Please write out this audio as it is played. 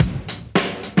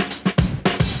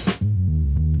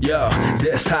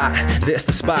This hot, this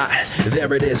the spot.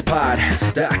 There it is,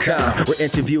 pod.com. We're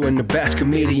interviewing the best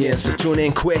comedians, so tune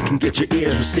in quick and get your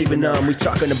ears receiving them. We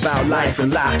talking about life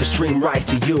and life to stream right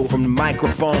to you, from the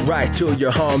microphone right to your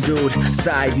home, dude.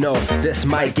 Side note, this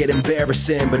might get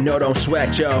embarrassing, but no, don't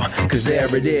sweat, yo, cause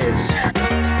there it is.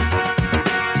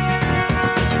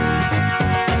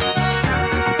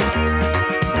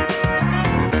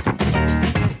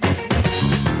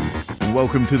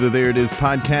 Welcome to the There It Is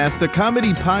podcast, a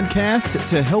comedy podcast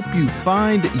to help you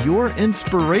find your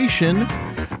inspiration.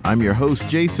 I'm your host,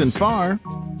 Jason Farr.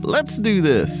 Let's do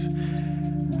this.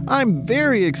 I'm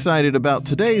very excited about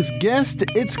today's guest.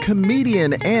 It's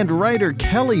comedian and writer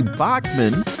Kelly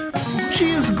Bachman. She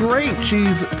is great.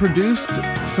 She's produced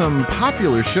some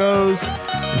popular shows,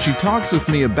 and she talks with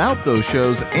me about those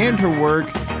shows and her work.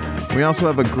 We also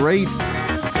have a great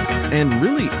and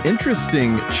really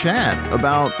interesting chat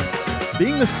about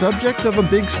being the subject of a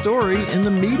big story in the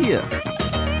media.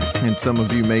 And some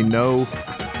of you may know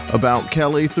about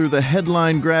Kelly through the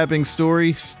headline-grabbing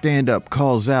story, Stand Up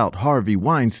Calls Out Harvey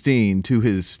Weinstein to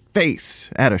his face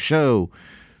at a show.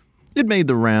 It made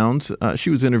the rounds.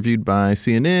 She was interviewed by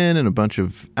CNN and a bunch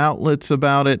of outlets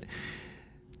about it.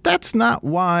 That's not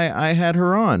why I had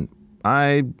her on.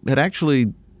 I had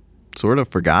actually sort of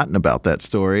forgotten about that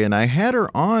story, and I had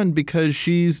her on because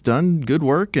she's done good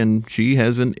work and she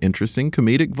has an interesting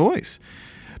comedic voice.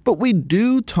 But we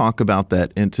do talk about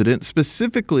that incident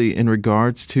specifically in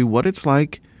regards to what it's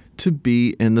like to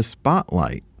be in the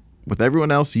spotlight, with everyone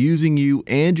else using you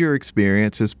and your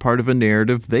experience as part of a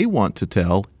narrative they want to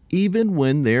tell, even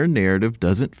when their narrative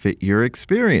doesn't fit your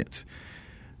experience.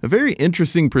 A very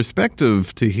interesting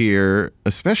perspective to hear,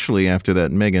 especially after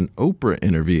that Megan Oprah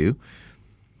interview.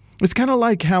 It's kind of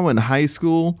like how in high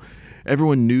school,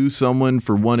 everyone knew someone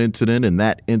for one incident and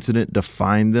that incident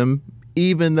defined them,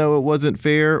 even though it wasn't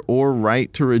fair or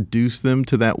right to reduce them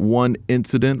to that one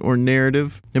incident or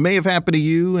narrative. It may have happened to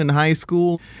you in high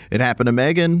school. It happened to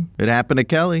Megan. It happened to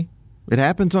Kelly. It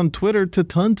happens on Twitter to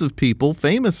tons of people,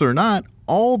 famous or not,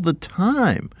 all the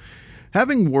time.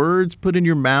 Having words put in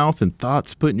your mouth and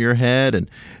thoughts put in your head and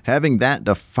having that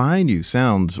define you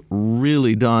sounds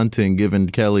really daunting given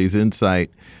Kelly's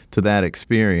insight to that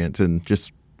experience and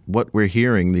just what we're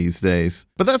hearing these days.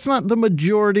 But that's not the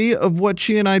majority of what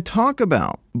she and I talk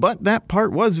about. But that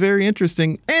part was very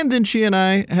interesting. And then she and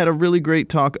I had a really great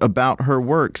talk about her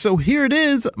work. So here it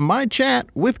is, my chat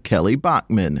with Kelly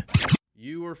Bachman.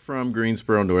 You are from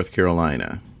Greensboro, North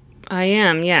Carolina. I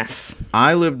am, yes.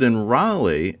 I lived in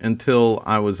Raleigh until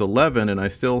I was 11, and I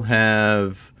still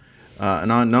have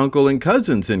an aunt and uncle and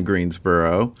cousins in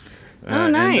Greensboro. Oh,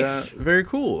 nice. And, very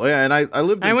cool. Yeah, and I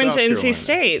lived in I went South to NC Carolina,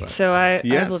 State, so I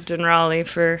lived in Raleigh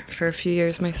for a few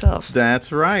years myself.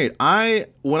 That's right.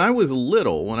 When I was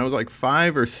little, when I was like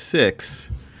 5 or 6,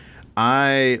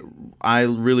 I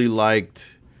really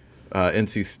liked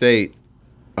NC State,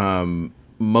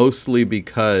 mostly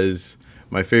because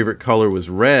my favorite color was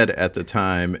red at the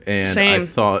time, and Same. I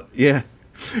thought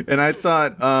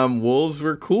wolves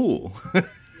were cool.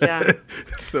 Yeah.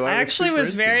 So I actually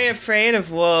was very afraid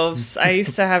of wolves. I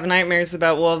used to have nightmares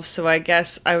about wolves, so I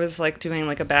guess I was like doing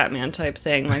like a Batman type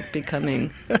thing, like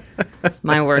becoming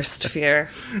my worst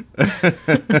fear.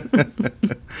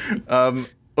 Well,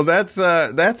 that's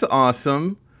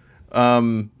awesome.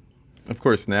 Of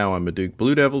course, now I'm a Duke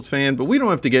Blue Devils fan, but we don't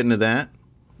have to get into that.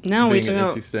 No, we Being at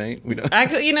don't. NC State, we don't. I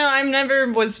never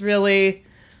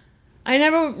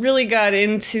really got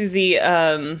into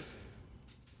the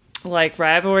like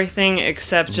rivalry thing,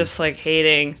 except just like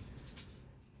hating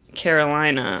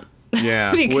Carolina.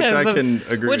 Yeah, which I can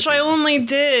agree which with. I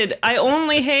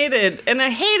only hated, and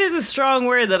I hate is a strong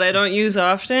word that I don't use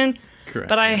often. Correct.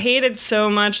 But I hated so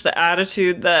much the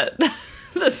attitude that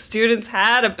the students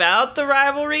had about the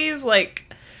rivalries.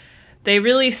 Like, they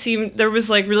really seemed, there was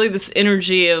like really this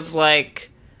energy of like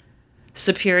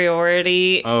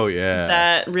superiority. Oh yeah.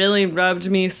 That really rubbed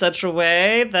me such a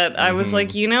way that I was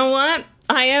like, you know what?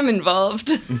 I am involved.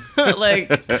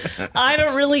 Like, I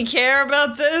don't really care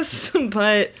about this,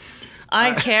 but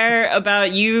I care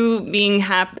about you being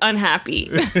unhappy.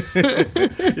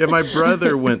 Yeah, my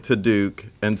brother went to Duke,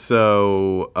 and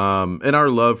so, and our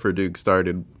love for Duke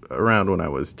started around when I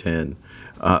was 10.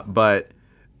 But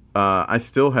I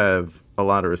still have a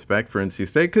lot of respect for NC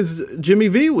State because Jimmy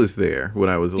V was there when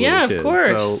I was a little kid. Yeah, of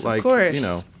course. So, like, of course. you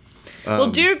know.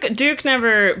 Well, Duke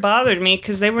never bothered me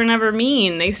because they were never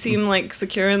mean. They seemed like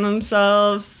secure in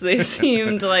themselves. They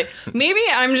seemed like, maybe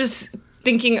I'm just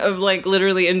thinking of like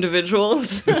literally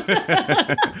individuals.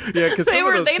 Yeah, because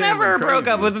They never broke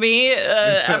up with me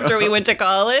after we went to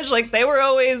college. Like they were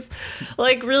always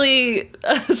like really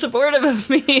supportive of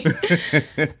me.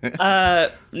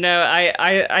 No,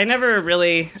 I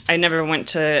never went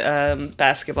to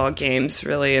basketball games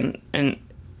really, and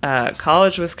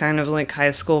college was kind of like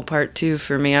high school part 2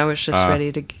 for me. I was just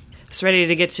ready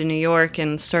to get to New York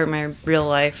and start my real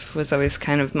life. Was always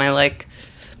kind of my like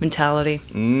mentality.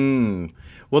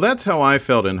 Well, that's how I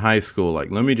felt in high school. Like,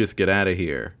 let me just get out of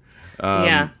here.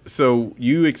 Yeah. So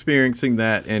you experiencing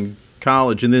that in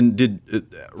college, and then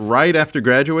right after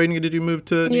graduating, did you move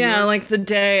to New York? Like the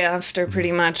day after,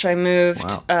 pretty much, I moved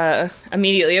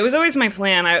immediately. It was always my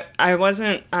plan. I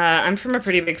wasn't. I'm from a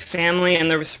pretty big family, and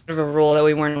there was sort of a rule that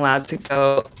we weren't allowed to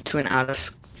go to an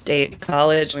out-of-state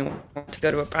college. We wanted to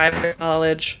go to a private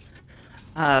college.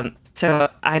 So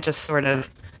I just sort of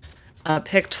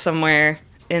picked somewhere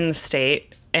in the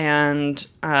state, and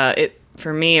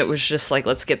for me, it was just like,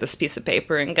 let's get this piece of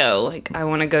paper and go. Like, I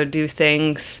want to go do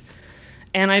things.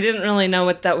 And I didn't really know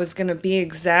what that was going to be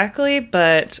exactly,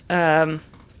 but I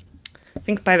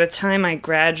think by the time I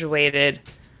graduated,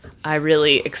 I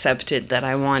really accepted that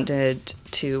I wanted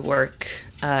to work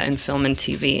in film and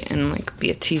TV and like be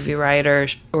a TV writer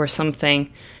or something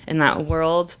in that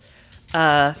world,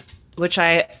 which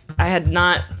I had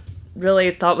not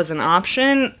really thought was an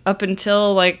option up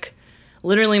until like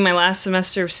literally my last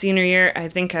semester of senior year. I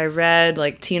think I read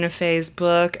like Tina Fey's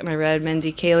book and I read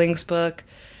Mindy Kaling's book,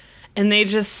 and they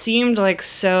just seemed like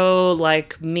so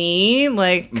like me.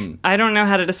 Like I don't know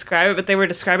how to describe it, but they were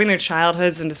describing their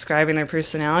childhoods and describing their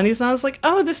personalities, and I was like,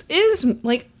 oh, this is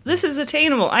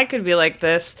attainable. I could be like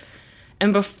this.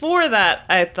 And before that,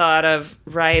 I thought of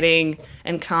writing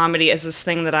and comedy as this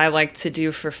thing that I liked to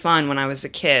do for fun when I was a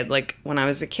kid. Like, when I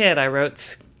was a kid, I wrote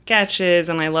sketches,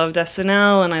 and I loved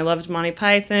SNL, and I loved Monty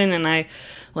Python, and I,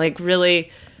 like,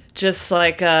 really just,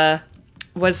 like,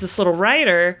 was this little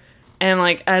writer. And,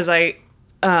 like, as I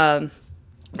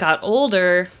got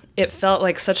older, it felt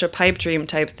like such a pipe dream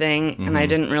type thing, and I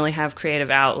didn't really have creative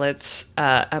outlets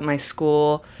at my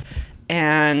school.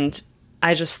 And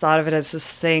I just thought of it as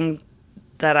this thing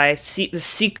that the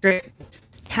secret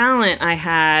talent I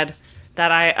had,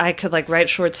 that I could like write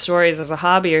short stories as a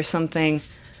hobby or something.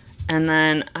 And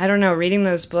then, I don't know, reading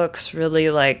those books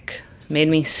really like made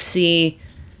me see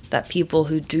that people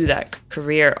who do that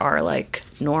career are like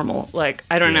normal. Like,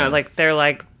 I don't know, like they're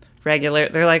like regular,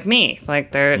 they're like me.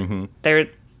 Like they're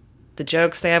the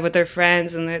jokes they have with their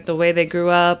friends and the way they grew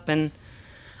up, and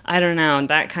I don't know,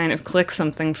 that kind of clicked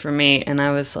something for me. And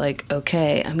I was like,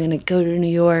 okay, I'm gonna go to New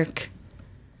York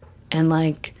and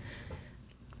like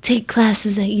take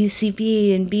classes at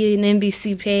UCB and be an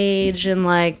NBC page, and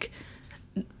like,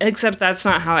 except that's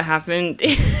not how it happened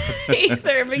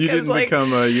either, because you didn't like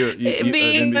become an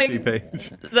being NBC like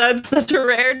page. That's such a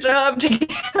rare job to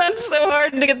get. That's so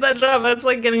hard to get that job. That's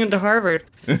like getting into Harvard.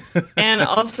 And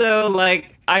also,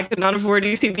 like, I could not afford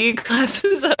UCB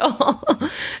classes at all.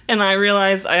 And I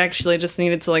realized I actually just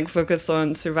needed to like focus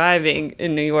on surviving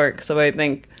in New York. So I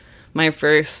think my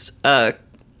first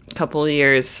couple of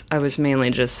years, I was mainly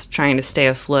just trying to stay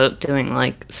afloat, doing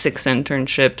like 6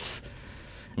 internships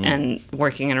and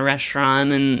working in a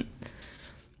restaurant,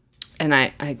 and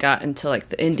I got into like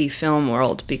the indie film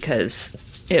world because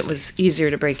it was easier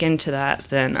to break into that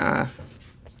than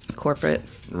corporate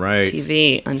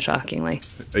TV, unshockingly.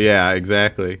 Yeah,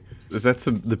 exactly. Is that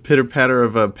the pitter patter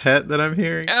of a pet that I'm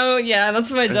hearing? Oh yeah,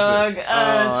 that's my dog.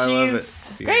 I love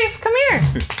it. Grace, come here.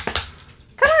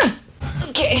 Come on.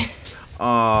 Okay.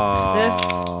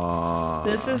 Aww.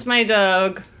 This is my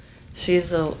dog.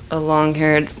 She's a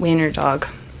long-haired wiener dog.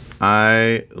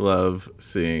 I love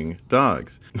seeing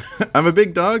dogs. I'm a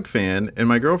big dog fan, and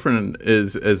my girlfriend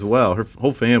is as well. Her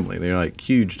whole family, they're like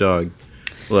huge dog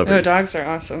lovers. Oh, dogs are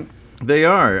awesome. They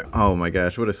are. Oh my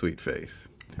gosh, what a sweet face.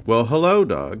 Well, hello,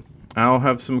 dog. I'll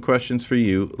have some questions for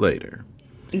you later.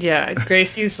 Yeah,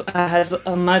 Gracie's has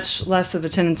a much less of a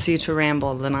tendency to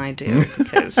ramble than I do,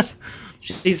 because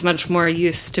she's much more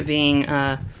used to being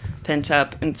pent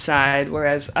up inside,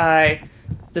 whereas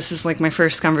this is like my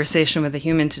first conversation with a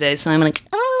human today, so I'm like,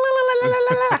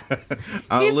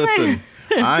 listen,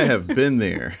 I have been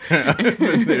there. I've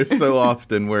been there so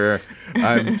often where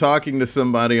I'm talking to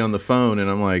somebody on the phone and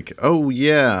I'm like, oh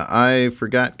yeah, I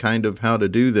forgot kind of how to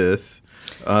do this.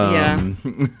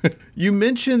 You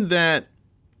mentioned that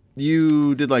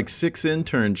you did like 6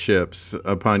 internships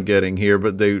upon getting here,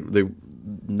 but they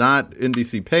not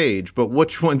NBC page, but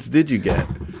which ones did you get?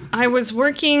 I was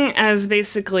working as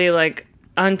basically like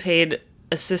unpaid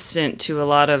assistant to a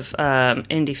lot of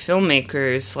indie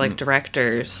filmmakers, like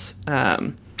directors,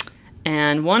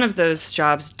 And one of those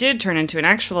jobs did turn into an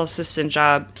actual assistant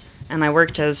job, and I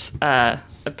worked as a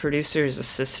producer's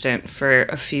assistant for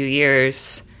a few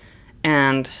years,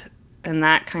 and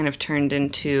that kind of turned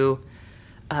into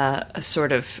a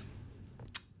sort of,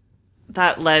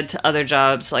 that led to other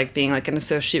jobs, like being like an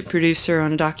associate producer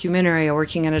on a documentary, or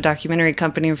working at a documentary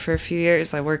company for a few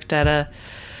years. I worked at a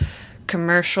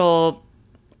commercial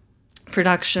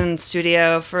production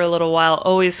studio for a little while,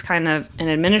 always kind of in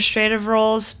administrative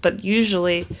roles, but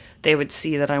usually they would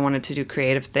see that I wanted to do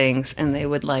creative things, and they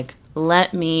would like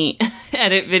let me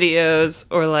edit videos,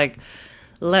 or like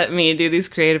let me do these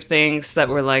creative things that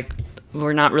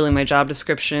were not really my job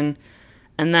description.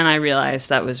 And then I realized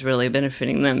that was really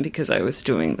benefiting them, because I was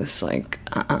doing this like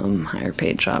higher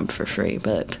paid job for free.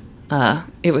 But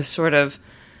it was sort of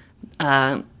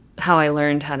how I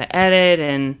learned how to edit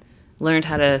and learned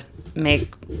how to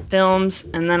make films.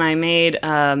 And then I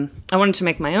wanted to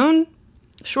make my own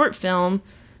short film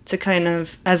to kind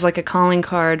of, as like a calling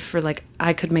card for like,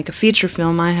 I could make a feature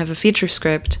film. I have a feature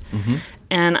script. Mm-hmm.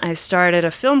 And I started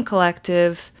a film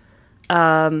collective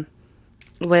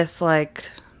with like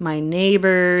my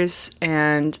neighbors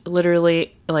and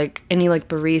literally like any like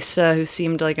barista who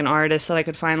seemed like an artist that I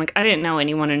could find. Like, I didn't know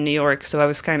anyone in New York, so I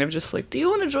was kind of just like, do you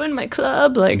want to join my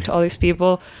club? Like, to all these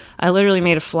people. I literally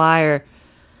made a flyer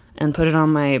and put it on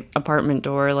my apartment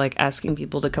door, like asking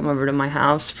people to come over to my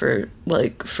house for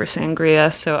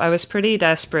sangria. So I was pretty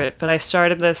desperate, but I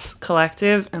started this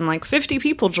collective and like 50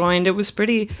 people joined. It was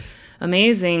pretty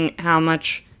amazing how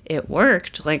much it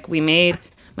worked. Like, we made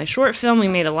my short film, we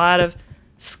made a lot of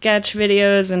sketch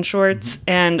videos and shorts,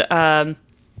 and I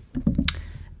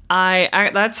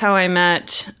that's how I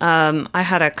met. I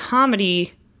had a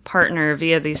comedy partner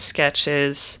via these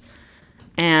sketches,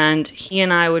 and he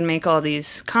and I would make all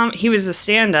these he was a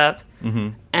stand-up,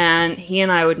 and he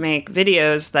and I would make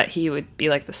videos that he would be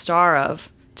like the star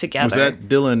of together. Was that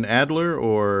Dylan Adler,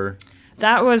 or?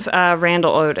 That was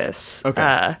Randall Otis.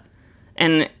 Okay.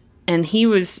 And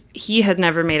he had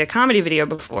never made a comedy video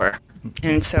before.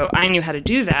 And so I knew how to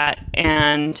do that,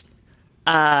 and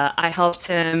I helped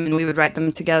him, and we would write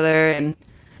them together,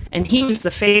 and he was the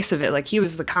face of it. Like, he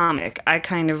was the comic. I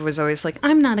kind of was always like,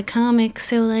 I'm not a comic,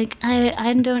 so like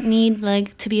I don't need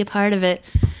like to be a part of it.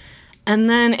 And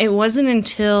then it wasn't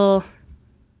until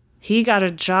he got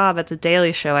a job at The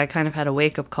Daily Show, I kind of had a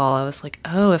wake-up call. I was like,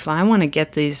 oh, if I want to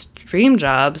get these dream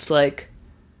jobs, like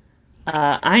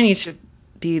I need to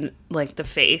be like the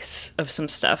face of some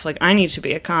stuff. Like, I need to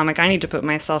be a comic. I need to put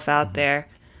myself out there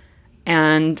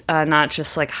and not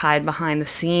just like hide behind the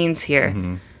scenes here.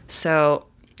 Mm-hmm. So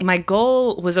my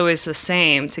goal was always the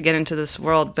same, to get into this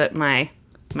world, but my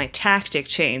tactic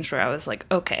changed, where I was like,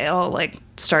 okay, I'll like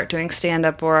start doing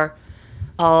stand-up, or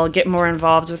I'll get more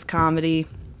involved with comedy.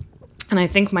 And I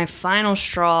think my final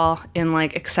straw in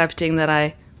like accepting that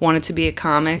I wanted to be a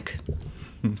comic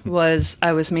was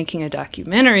I was making a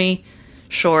documentary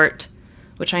short,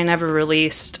 which I never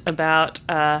released, about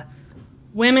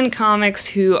women comics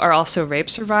who are also rape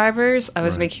survivors. I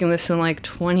was making this in like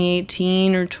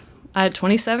 2018 or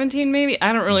 2017 maybe.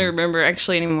 I don't really remember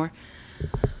actually anymore.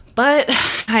 But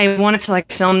I wanted to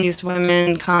like film these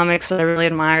women comics that I really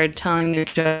admired, telling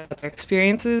their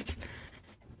experiences.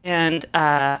 And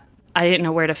I didn't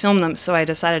know where to film them, so I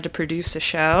decided to produce a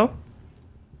show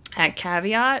at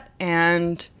Caveat,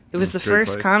 and it was the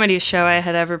first comedy show I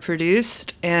had ever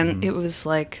produced, and it was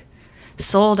like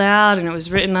sold out, and it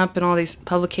was written up in all these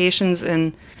publications,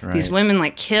 and these women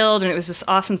like killed, and it was this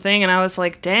awesome thing, and I was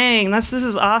like, dang, this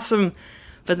is awesome.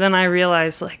 But then I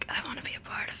realized, like, I want to be a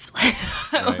part of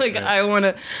like I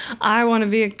want to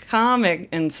be a comic.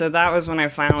 And so that was when I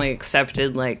finally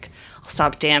accepted, like, I'll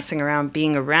stop dancing around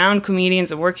being around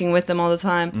comedians and working with them all the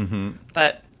time.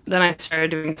 But then I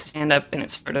started doing stand-up, and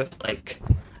it's sort of like,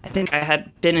 I think I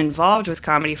had been involved with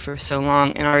comedy for so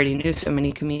long and already knew so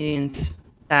many comedians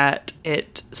that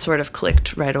it sort of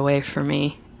clicked right away for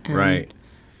me. Right.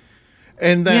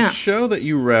 And that show that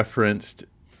you referenced,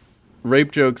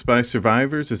 Rape Jokes by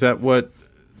Survivors, is that what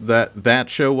that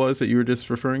show was that you were just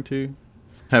referring to,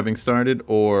 having started,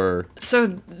 or? So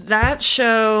that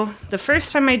show, the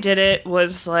first time I did it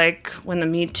was like when the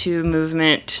Me Too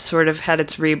movement sort of had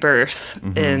its rebirth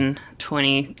in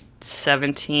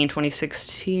 2017,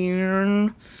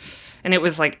 2016. And it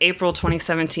was like April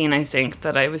 2017, I think,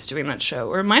 that I was doing that show.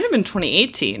 Or it might have been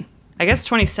 2018. I guess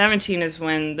 2017 is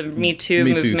when the Me Too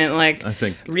movement, like, I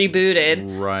think,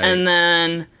 rebooted. Right. And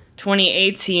then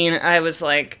 2018, I was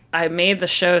like, I made the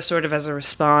show sort of as a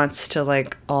response to,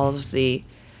 like, all of the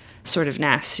sort of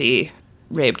nasty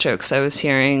rape jokes I was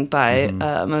hearing by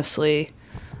mostly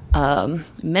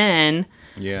men.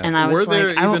 Yeah. And I was Were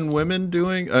there like, even women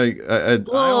doing? I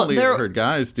only heard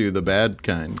guys do the bad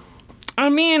kind. I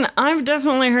mean, I've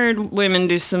definitely heard women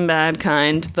do some bad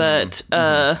kind, but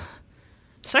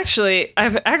sexually,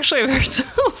 I've heard some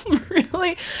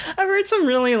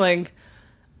really like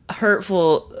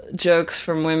hurtful jokes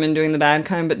from women doing the bad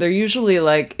kind, but they're usually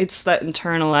like, it's that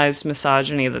internalized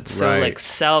misogyny that's so like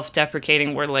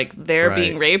self-deprecating, where like they're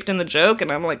being raped in the joke,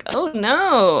 and I'm like, oh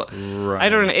no. I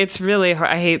don't know, it's really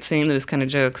hard. I hate seeing those kind of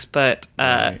jokes, but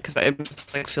because I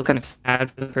just like feel kind of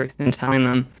sad for the person telling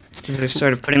them, because they're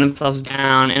sort of putting themselves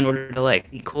down in order to like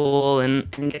be cool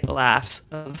and get the laughs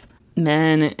of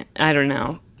men. I don't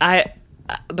know,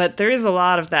 but there is a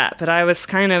lot of that. But I was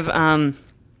kind of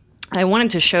I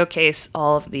wanted to showcase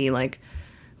all of the like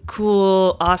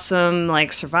cool, awesome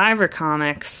like Survivor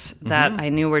comics that I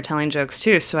knew were telling jokes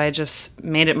too. So I just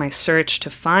made it my search to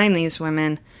find these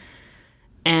women.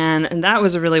 And that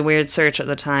was a really weird search at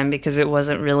the time, because it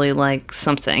wasn't really like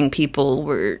something people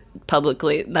were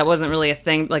publicly, that wasn't really a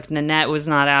thing. Like Nanette was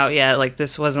not out yet. Like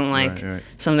this wasn't like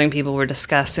something people were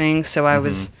discussing. So I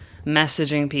was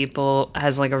messaging people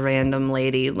as like a random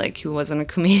lady, like who wasn't a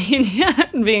comedian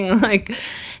yet, being like,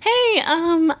 hey,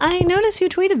 I noticed you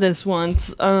tweeted this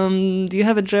once. Do you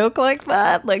have a joke like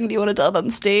that? Like, do you want to tell it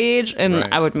on stage? And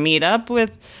I would meet up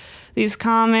with these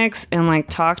comics and like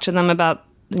talk to them about,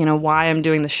 you know, why I'm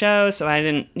doing the show. So I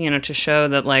didn't, you know, to show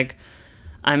that like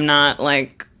I'm not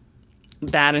like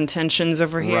bad intentions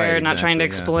over here, not trying to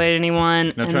exploit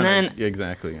anyone.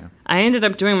 I ended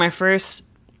up doing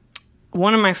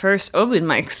one of my first open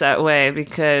mics that way,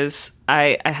 because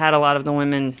I had a lot of the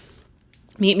women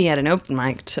meet me at an open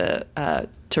mic to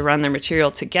run their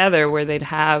material together, where they'd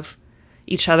have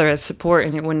each other as support,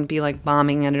 and it wouldn't be like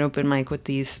bombing at an open mic with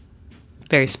these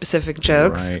very specific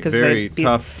jokes. Right. Very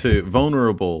tough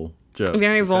vulnerable jokes.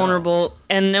 Very vulnerable.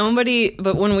 And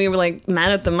but when we were like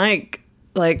mad at the mic,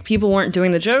 like people weren't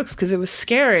doing the jokes because it was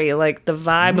scary. Like the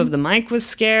vibe of the mic was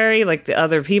scary. Like the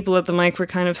other people at the mic were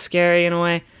kind of scary in a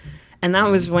way. And that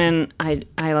was when I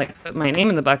like put my name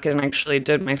in the bucket and actually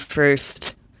did my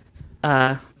first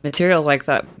material like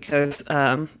that, because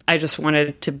I just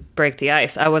wanted to break the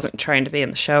ice. I wasn't trying to be in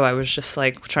the show. I was just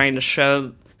like trying to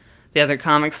show the other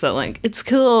comics that like, it's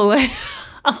cool.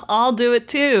 I'll do it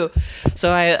too.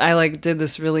 So I like did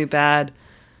this really bad.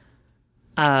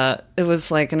 It was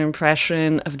like an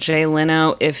impression of Jay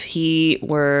Leno if he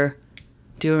were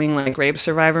doing like rape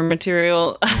survivor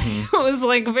material. It was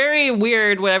like very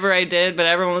weird whatever I did, but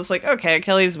everyone was like, okay,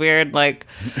 Kelly's weird, like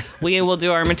we will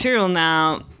do our material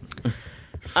now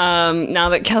now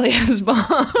that Kelly has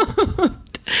bombed.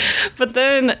 But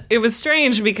then it was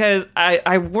strange because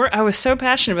I was so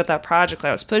passionate about that project.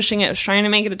 I was pushing it. I was trying to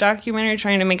make it a documentary,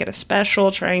 trying to make it a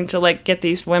special, trying to like get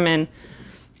these women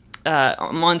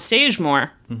on stage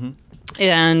more.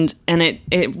 And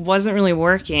it wasn't really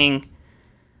working.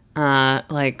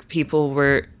 Like people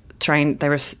were trying,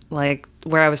 there was like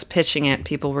where I was pitching it,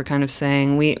 people were kind of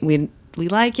saying we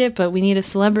like it, but we need a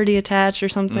celebrity attached or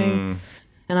something.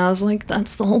 And I was like,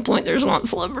 that's the whole point. There's not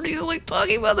celebrities like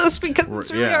talking about this because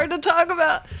it's really hard to talk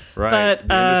about. Right. But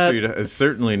the industry is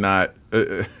certainly not.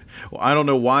 Well, I don't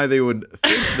know why they would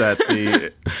think that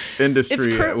the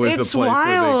industry was a place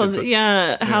wild. where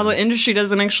they could, how the industry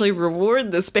doesn't actually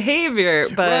reward this behavior.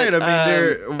 But right.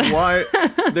 I mean,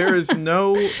 there is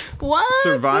no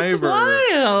survivor.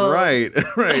 That's wild. Right.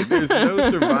 There's no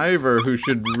survivor who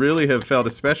should really have felt,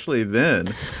 especially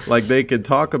then, like they could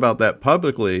talk about that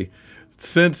publicly,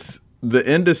 since the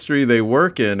industry they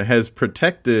work in has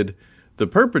protected the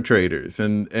perpetrators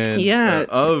and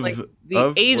of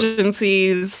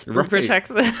agencies protect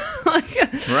them.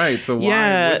 Right. So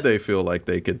why would they feel like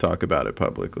they could talk about it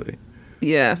publicly?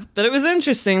 Yeah, but it was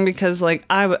interesting because like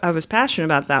I was passionate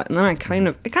about that, and then I kind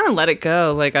of let it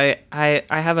go. Like I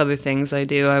have other things I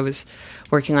do. I was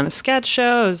working on a sketch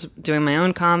show. I was doing my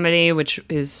own comedy, which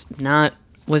was not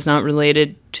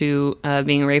related to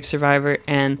being a rape survivor,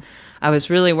 and I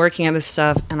was really working at this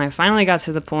stuff. And I finally got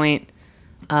to the point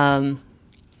in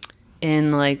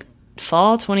like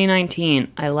fall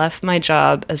 2019, I left my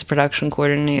job as a production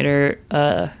coordinator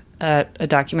at a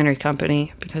documentary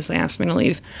company because they asked me to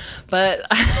leave. But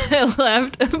I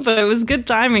left, but it was good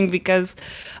timing because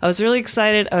I was really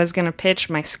excited. I was going to pitch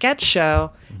my sketch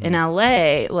show in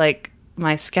LA. Like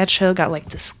my sketch show got like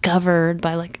discovered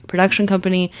by like a production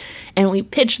company, and we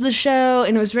pitched the show,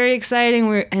 and it was very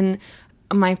exciting. And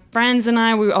my friends and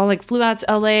we all like flew out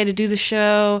to LA to do the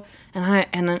show.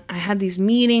 And I had these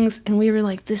meetings, and we were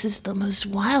like, this is the most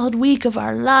wild week of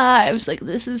our lives. Like,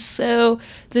 this is the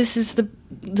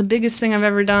biggest thing I've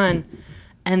ever done.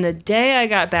 And the day I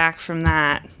got back from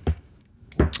that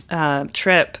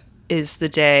trip, is the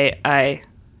day I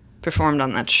performed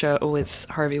on that show with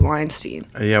Harvey Weinstein.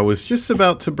 Yeah, I was just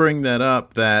about to bring that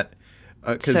up, that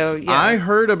because I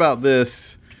heard about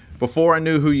this before I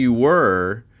knew who you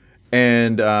were,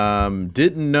 and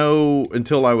didn't know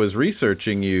until I was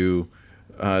researching you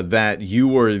that you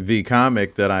were the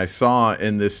comic that I saw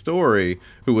in this story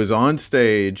who was on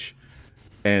stage,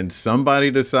 and somebody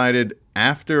decided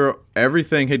after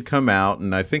everything had come out,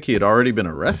 and I think he had already been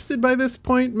arrested by this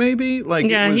point, maybe? Like,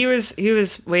 yeah, he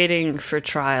was waiting for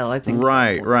trial, I think.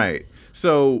 Right.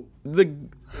 So the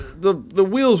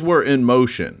wheels were in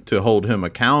motion to hold him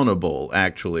accountable,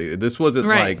 actually. This wasn't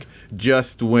like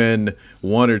just when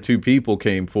one or two people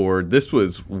came forward. This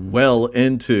was well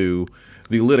into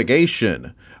the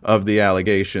litigation of the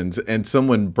allegations, and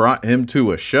someone brought him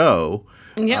to a show.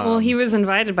 Yeah, well, he was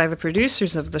invited by the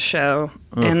producers of the show,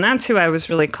 and that's who I was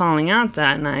really calling out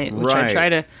that night, which I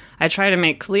try to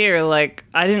make clear, like,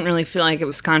 I didn't really feel like it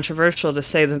was controversial to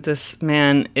say that this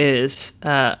man is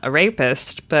a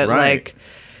rapist, but, like,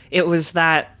 it was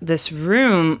that this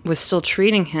room was still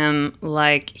treating him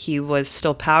like he was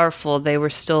still powerful. They were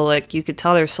still, like, you could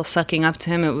tell they were still sucking up to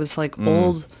him. It was, like,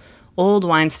 old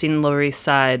Weinstein Lower East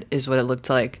Side is what it looked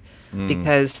like.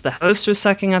 Because the host was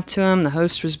sucking up to him. The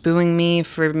host was booing me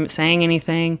for saying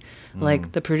anything.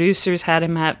 Like, the producers had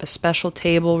him at a special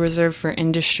table reserved for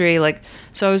industry. Like,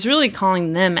 so I was really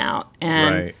calling them out.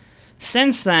 And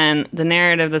since then, the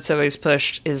narrative that's always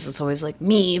pushed is it's always like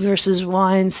me versus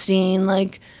Weinstein.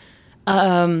 Like,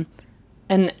 and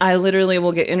I literally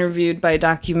will get interviewed by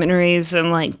documentaries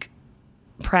and, like,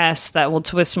 press that will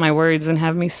twist my words and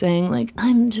have me saying, like,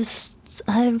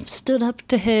 I've stood up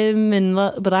to him,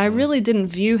 but I really didn't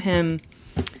view him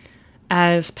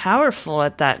as powerful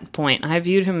at that point. I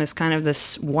viewed him as kind of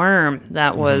this worm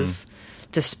that was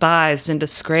despised and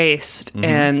disgraced,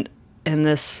 and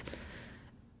this.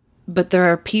 But there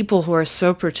are people who are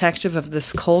so protective of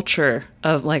this culture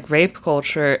of, like, rape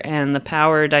culture and the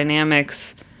power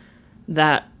dynamics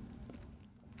that,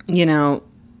 you know,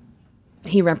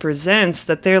 he represents,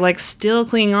 that they're, like, still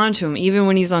clinging on to him even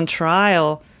when he's on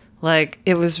trial. Like,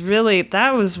 it was really,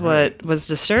 that was what was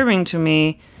disturbing to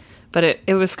me. But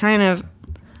it was kind of,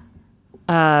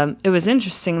 it was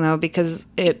interesting, though, because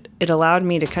it allowed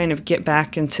me to kind of get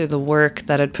back into the work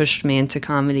that had pushed me into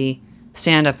comedy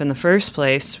stand-up in the first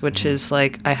place, which is,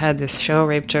 like, I had this show,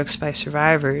 Rape Jokes by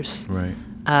Survivors,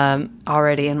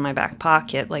 already in my back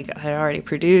pocket. Like, I had already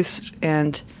produced,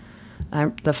 and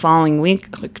the following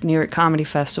week, like, New York Comedy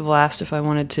Festival asked if I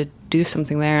wanted to do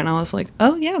something there, and I was like,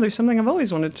 oh yeah, there's something I've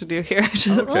always wanted to do here.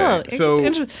 So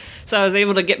I was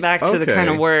able to get back to the kind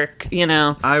of work, you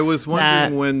know. I was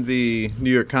wondering when the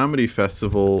New York Comedy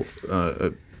Festival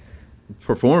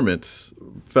performance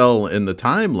fell in the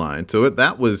timeline. So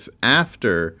that was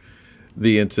after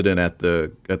the incident at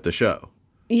the show.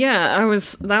 Yeah,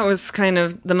 that was kind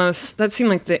of that seemed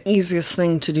like the easiest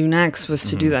thing to do next was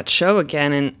to do that show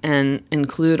again and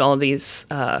include all these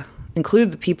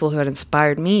include the people who had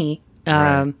inspired me,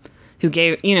 who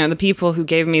gave, you know, the people who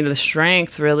gave me the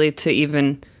strength really to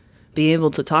even be able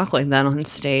to talk like that on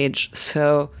stage.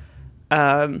 So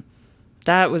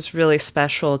that was really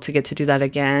special to get to do that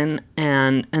again.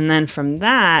 And then from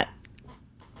that,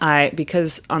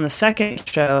 because on the second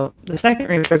show, the second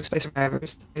Rape Jokes by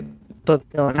Survivors, I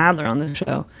booked Dylan Adler on the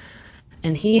show.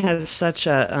 And he has such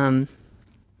a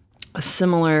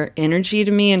similar energy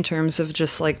to me in terms of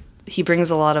just, like, he brings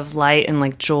a lot of light and,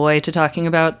 like, joy to talking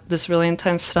about this really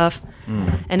intense stuff.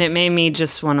 And it made me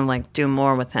just want to, like, do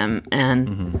more with him.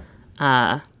 And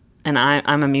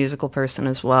I'm a musical person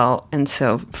as well. And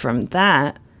so from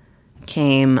that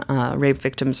came Rape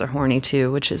Victims Are Horny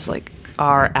Too, which is, like,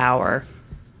 our hour,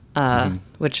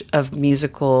 which of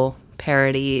musical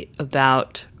parody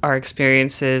about our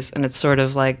experiences. And it's sort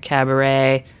of like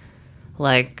cabaret,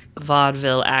 like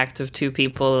vaudeville act of two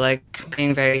people, like,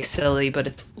 being very silly, but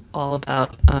it's all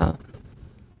about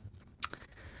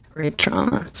rape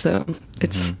trauma. So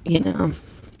it's, you know,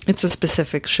 it's a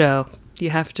specific show. You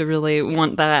have to really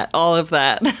want that, all of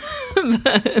that.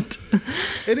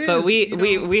 But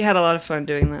we had a lot of fun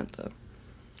doing that, though.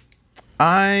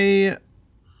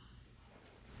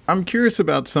 I'm curious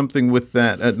about something with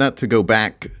that, not to go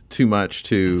back too much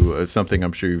to something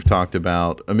I'm sure you've talked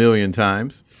about a million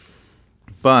times,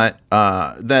 but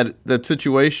that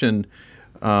situation,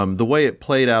 the way it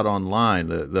played out online,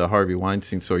 the Harvey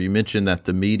Weinstein story, you mentioned that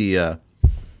the media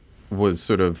was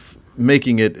sort of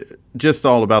making it just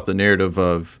all about the narrative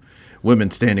of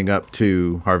women standing up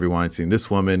to Harvey Weinstein. This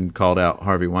woman called out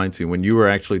Harvey Weinstein when you were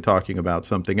actually talking about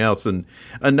something else. And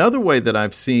another way that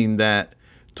I've seen that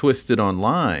twisted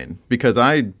online, because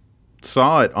I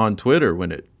saw it on Twitter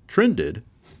when it trended,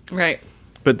 Right.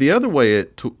 But the other way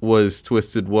it was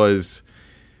twisted was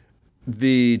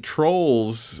the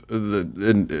trolls.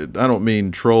 And I don't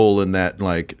mean troll in that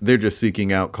like they're just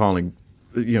seeking out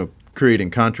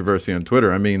creating controversy on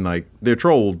Twitter. I mean like they're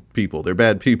troll people. They're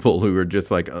bad people who are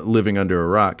just like living under a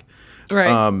rock.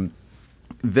 Right.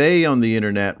 They on the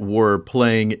internet were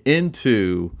playing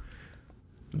into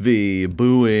the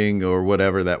booing or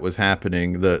whatever that was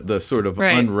happening, the sort of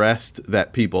unrest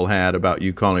that people had about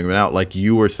you calling them out, like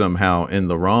you were somehow in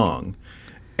the wrong.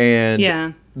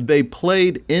 And they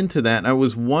played into that. And I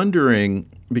was wondering,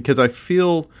 because I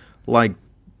feel like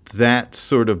that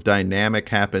sort of dynamic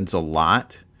happens a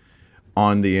lot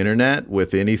on the internet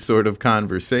with any sort of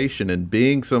conversation, and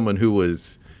being someone who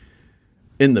was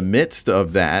in the midst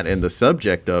of that and the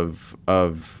subject of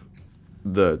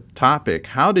the topic,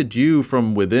 how did you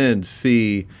from within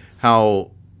see how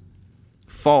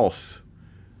false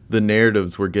the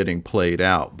narratives were getting played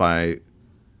out by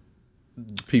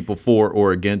people for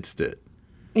or against it?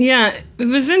 Yeah, it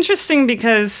was interesting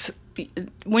because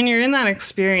when you're in that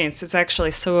experience, it's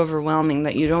actually so overwhelming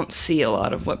that you don't see a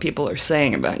lot of what people are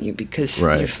saying about you because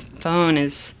your phone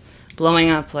is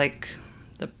blowing up. Like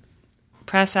the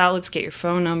press outlets get your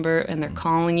phone number and they're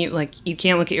calling you. Like you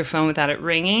can't look at your phone without it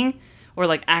ringing, or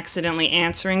like accidentally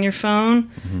answering your phone.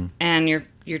 And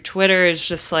your Twitter is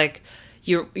just like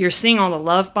you're seeing all the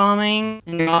love bombing,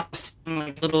 and you're also seeing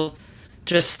like little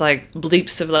just like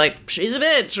bleeps of like she's a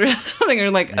bitch or something, or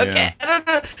like okay, I don't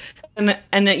know,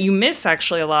 and that you miss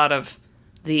actually a lot of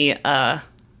the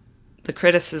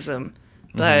criticism.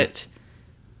 But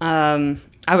I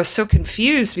was so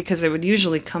confused because it would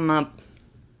usually come up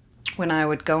when I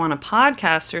would go on a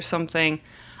podcast or something.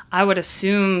 I would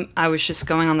assume I was just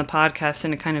going on the podcast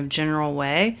in a kind of general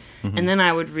way. And then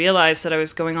I would realize that I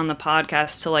was going on the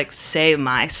podcast to like say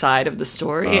my side of the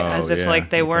story as if like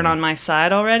they weren't on my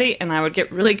side already. And I would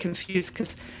get really confused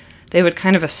because they would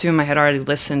kind of assume I had already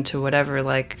listened to whatever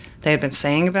like they had been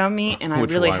saying about me. And I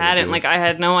really hadn't. Like I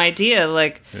had no idea.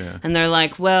 Like, and they're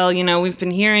like, well, we've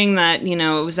been hearing that,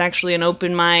 it was actually an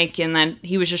open mic and that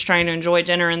he was just trying to enjoy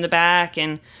dinner in the back,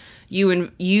 and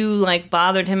you like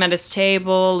bothered him at his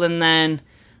table, and then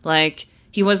like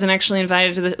he wasn't actually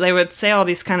invited to they would say all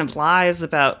these kind of lies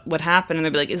about what happened, and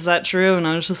they'd be like, is that true? And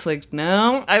I was just like,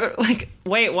 no, I don't, like,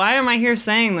 wait, why am I here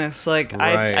saying this? Like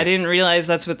I didn't realize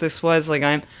that's what this was.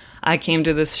 Like I came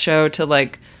to this show to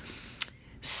like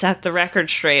set the record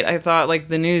straight. I thought like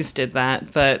the news did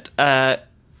that, but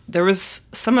there was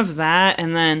some of that,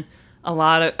 and then a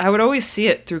lot of, I would always see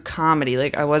it through comedy.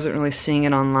 Like I wasn't really seeing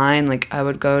it online. Like I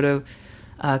would go to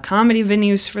comedy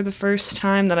venues for the first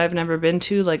time that I've never been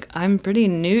to. Like I'm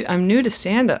new to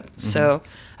stand-up. So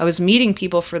I was meeting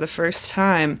people for the first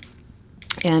time,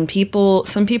 and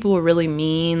some people were really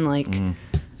mean. Like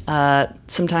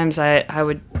sometimes I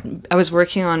was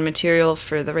working on material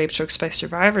for the Rape Jokes by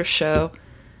Survivors show,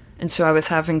 and so I was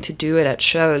having to do it at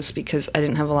shows because I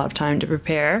didn't have a lot of time to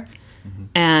prepare.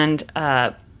 And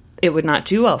it would not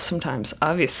do well sometimes,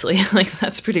 obviously. Like,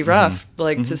 that's pretty rough.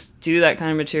 Like, to do that kind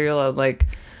of material at, like,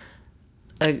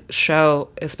 a show,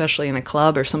 especially in a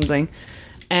club or something.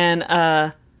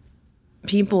 And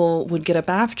people would get up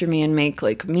after me and make,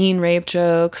 like, mean rape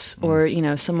jokes. Or,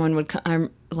 someone would,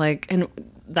 and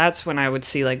that's when I would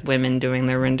see, like, women doing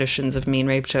their renditions of mean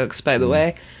rape jokes, by the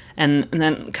way. And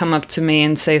then come up to me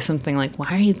and say something like, why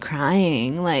are you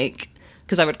crying? Like,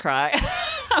 because I would cry.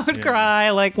 I would cry,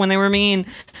 like, when they were mean,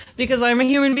 because I'm a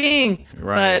human being.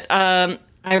 Right. But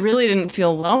I really didn't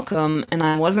feel welcome, and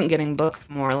I wasn't getting booked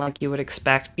more like you would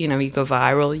expect. You go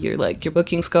viral, your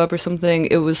bookings go up or something.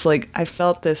 It was like I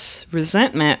felt this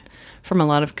resentment from a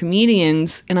lot of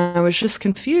comedians, and I was just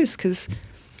confused because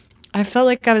I felt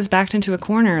like I was backed into a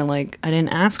corner. Like, I didn't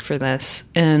ask for this.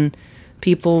 And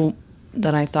people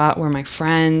that I thought were my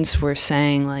friends were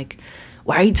saying, like,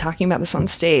 why are you talking about this on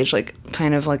stage? Like,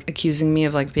 kind of like accusing me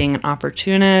of like being an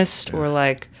opportunist, or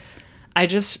like,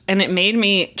 and it made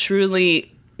me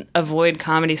truly avoid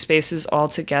comedy spaces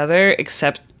altogether,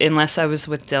 except unless I was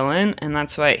with Dylan. And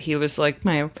that's why he was like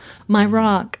my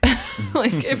rock.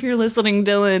 Like, if you're listening,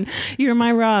 Dylan, you're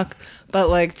my rock. But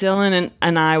like Dylan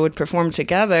and I would perform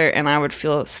together, and I would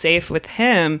feel safe with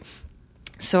him.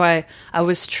 So I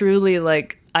was truly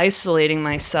like isolating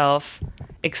myself,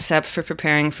 except for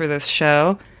preparing for this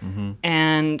show.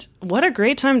 And what a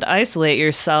great time to isolate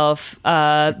yourself.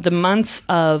 The months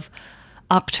of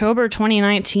October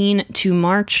 2019 to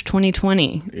March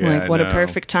 2020. Like, what a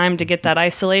perfect time to get that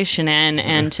isolation in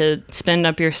and to spend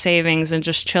up your savings and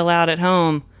just chill out at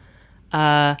home.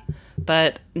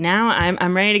 But now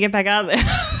I'm ready to get back out there.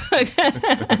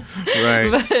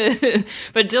 Right.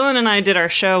 But Dylan and I did our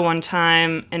show one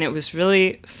time, and it was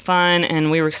really fun,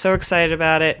 and we were so excited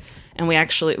about it. And we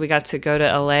got to go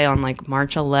to LA on like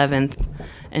March 11th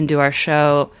and do our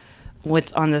show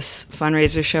on this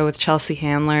fundraiser show with Chelsea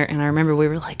Handler. And I remember we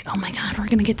were like, oh my God, we're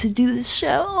going to get to do this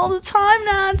show all the time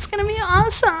now. It's going to be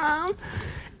awesome.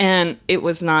 And it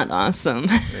was not awesome.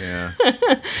 Yeah.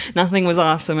 Nothing was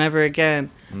awesome ever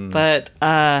again. But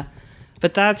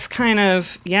that's kind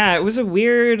of, it was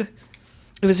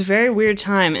a very weird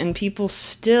time. And people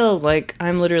still, like,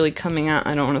 I'm literally coming out.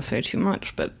 I don't want to say too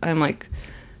much, but I'm like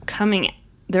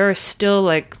there are still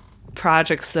like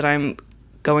projects that I'm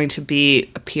going to be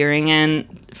appearing in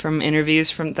from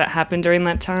interviews that happened during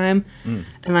that time.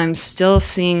 And I'm still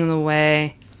seeing the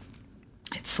way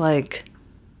it's like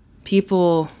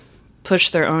people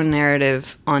push their own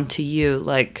narrative onto you.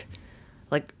 Like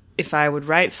if I would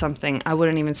write something, I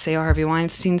wouldn't even say Harvey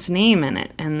Weinstein's name in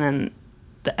it. And then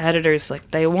the editors,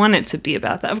 like, they want it to be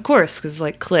about that, of course, because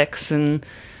like clicks and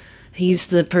he's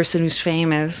the person who's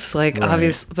famous, like, right.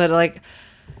 Obvious, but like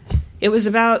it was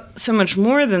about so much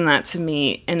more than that to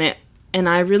me, and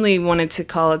I really wanted to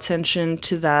call attention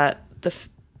to that,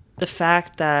 the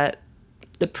fact that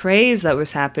the praise that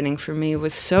was happening for me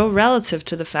was so relative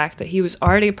to the fact that he was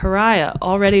already a pariah,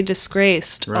 already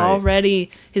disgraced, right. Already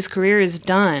his career is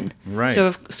done. Right.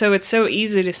 So it's so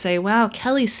easy to say, wow,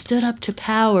 Kelly stood up to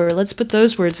power. Let's put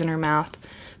those words in her mouth.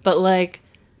 But like,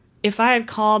 if I had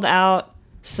called out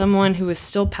someone who was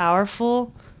still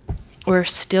powerful or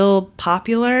still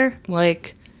popular,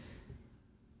 like,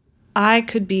 I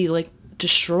could be like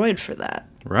destroyed for that.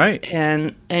 Right.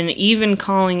 And even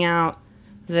calling out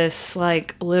this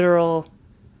like literal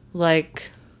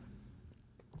like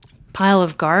pile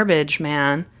of garbage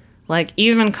man, like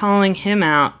even calling him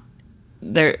out,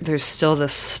 there's still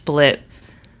this split,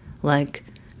 like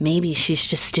maybe she's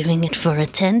just doing it for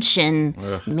attention.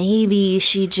 Ugh. Maybe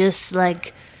she just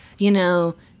like,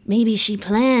 maybe she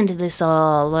planned this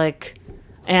all, like,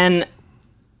 and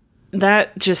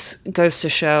that just goes to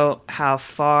show how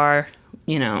far,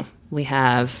 we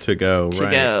have to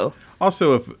go.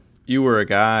 Also, if you were a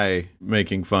guy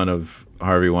making fun of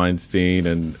Harvey Weinstein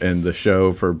and the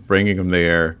show for bringing him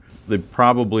there, they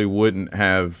probably wouldn't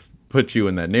have put you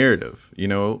in that narrative.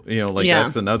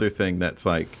 That's another thing that's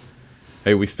like,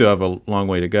 hey, we still have a long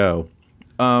way to go.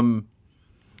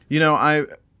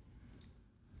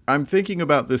 I'm thinking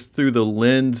about this through the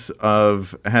lens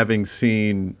of having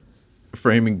seen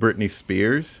Framing Britney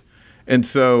Spears. And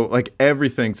so, like,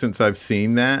 everything since I've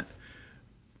seen that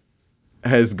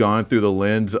has gone through the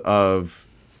lens of,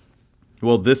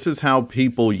 well, this is how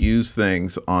people use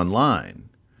things online.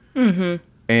 Mm-hmm.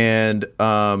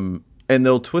 And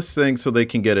they'll twist things so they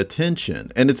can get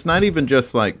attention. And it's not even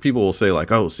just like people will say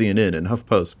like, oh, CNN and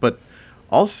HuffPost, but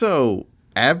also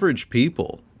average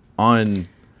people on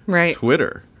right.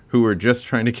 Twitter who are just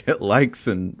trying to get likes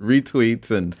and retweets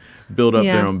and build up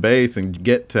their own base and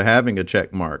get to having a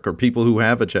check mark, or people who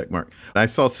have a check mark. I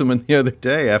saw someone the other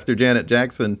day after Janet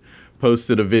Jackson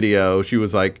posted a video. She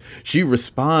was like, she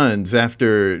responds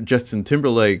after Justin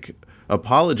Timberlake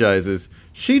apologizes.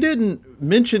 She didn't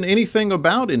mention anything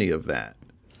about any of that.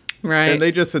 Right. And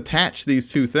they just attach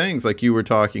these two things, like you were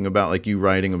talking about, like you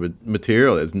writing a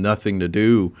material that has nothing to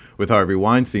do with Harvey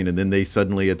Weinstein, and then they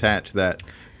suddenly attach that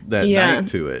night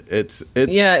to it. It's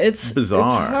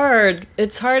bizarre.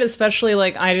 It's hard, especially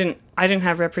like I didn't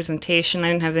have representation.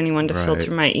 I didn't have anyone to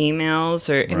filter my emails,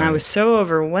 and I was so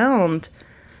overwhelmed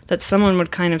that someone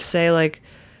would kind of say like,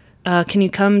 can you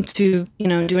come to, do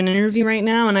an interview right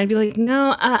now? And I'd be like,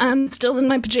 no, I'm still in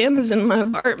my pajamas in my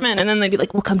apartment. And then they'd be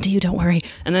like, we'll come to you, don't worry.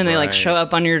 And then they like show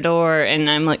up on your door, and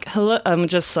I'm like, hello. I'm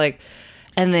just like,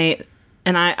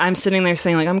 I'm sitting there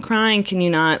saying like, I'm crying. Can you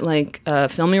not like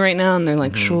film me right now? And they're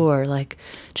like, sure. Like,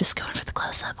 just go in for the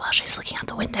close up while she's looking out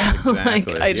the window.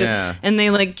 Exactly. And they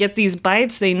like get these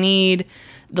bites they need.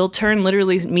 They'll turn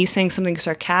literally me saying something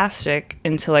sarcastic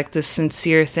into like this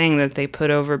sincere thing that they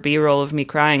put over B-roll of me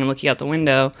crying and looking out the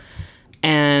window.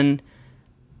 And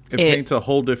it paints a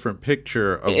whole different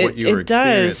picture of what you were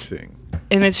experiencing.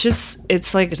 And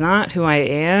it's like not who I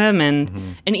am.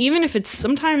 And even if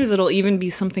sometimes it'll even be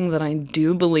something that I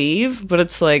do believe, but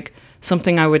it's like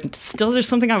something there's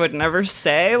something I would never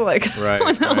say. Like,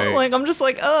 like I'm just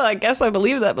like, oh, I guess I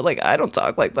believe that, but like, I don't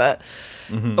talk like that.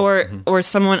 Or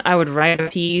someone, I would write a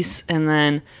piece, and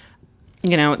then,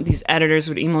 these editors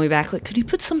would email me back like, could you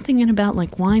put something in about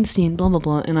like Weinstein, blah, blah,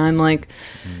 blah. And I'm like,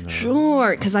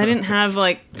 sure. Cause I didn't have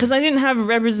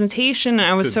representation.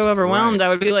 I was so overwhelmed. I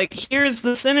would be like, here's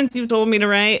the sentence you told me to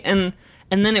write. And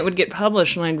And then it would get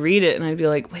published and I'd read it and I'd be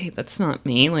like, wait, that's not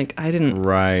me. Like, I didn't.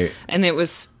 Right. And it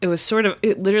was sort of,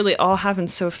 it literally all happened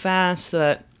so fast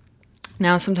that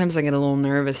now sometimes I get a little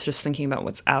nervous just thinking about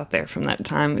what's out there from that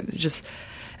time. It's just,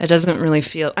 it doesn't really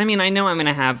feel, I mean, I know I'm going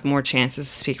to have more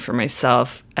chances to speak for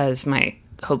myself as my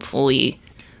hopefully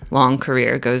long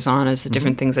career goes on, as the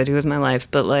different things I do with my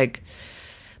life. But like,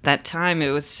 that time,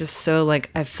 it was just so, like,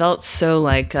 I felt so,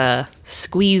 like,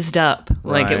 squeezed up.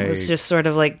 Like, it was just sort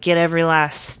of, like, get every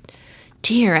last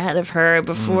tear out of her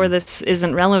before this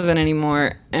isn't relevant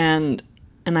anymore. And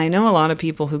I know a lot of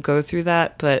people who go through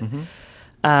that, but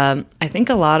I think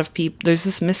a lot of people, there's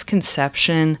this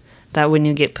misconception that when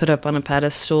you get put up on a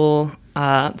pedestal,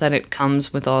 that it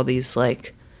comes with all these,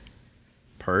 like,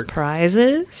 Perks.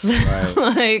 prizes.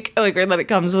 Right. like, or that it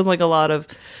comes with, like, a lot of,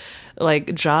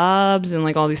 like, jobs and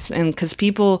like all these, and because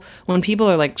when people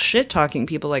are like shit talking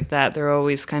people like that, they're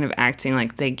always kind of acting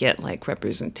like they get like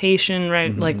representation,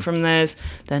 right? Like from this,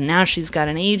 then now she's got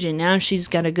an agent, now she's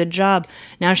got a good job,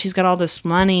 now she's got all this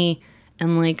money,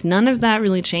 and like none of that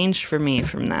really changed for me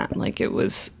from that. Like it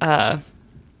was I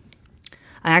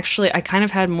kind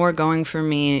of had more going for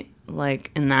me,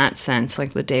 like in that sense,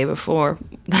 like the day before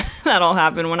that all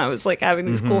happened, when I was like having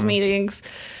these cool meetings.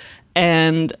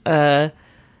 And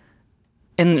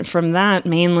from that,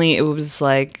 mainly, it was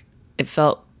like, it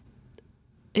felt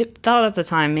at the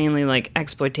time mainly like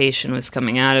exploitation was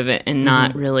coming out of it and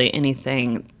not really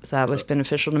anything that was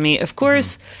beneficial to me. Of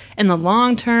course, in the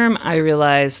long term, I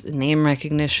realized name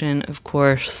recognition, of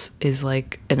course, is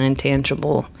like an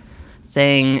intangible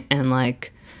thing, and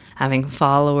like having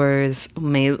followers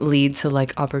may lead to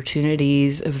like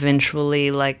opportunities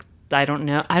eventually. Like, I don't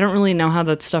really know how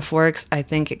that stuff works. I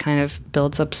think it kind of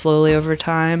builds up slowly over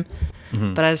time.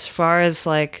 But as far as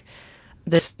like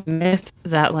this myth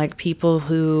that like people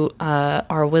who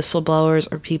are whistleblowers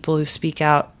or people who speak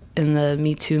out in the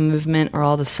Me Too movement are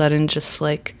all of a sudden just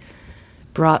like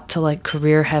brought to like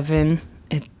career heaven,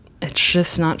 it's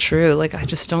just not true. Like, I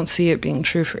just don't see it being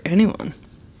true for anyone.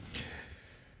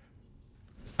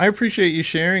 I appreciate you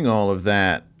sharing all of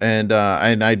that, and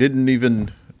I didn't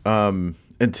even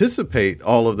anticipate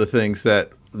all of the things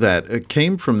that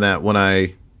came from that when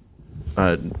I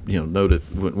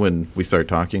noticed when we start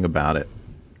talking about it.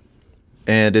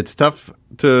 And it's tough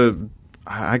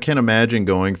I can't imagine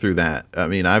going through that. I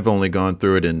mean, I've only gone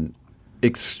through it in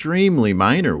extremely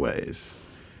minor ways.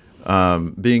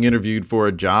 Being interviewed for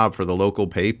a job for the local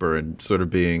paper and sort of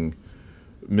being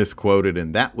misquoted,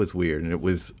 and that was weird. And it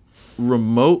was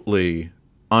remotely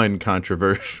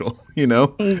uncontroversial, Yeah.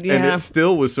 And it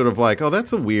still was sort of like, oh,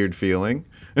 that's a weird feeling.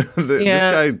 This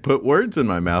guy put words in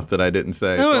my mouth that I didn't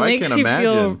say, so I can't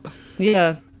imagine.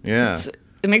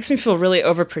 It makes me feel really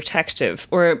overprotective,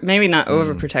 or maybe not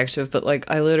overprotective, but like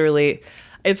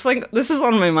it's like, this is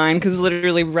on my mind because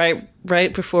literally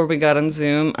right before we got on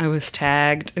Zoom, I was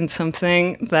tagged in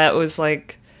something that was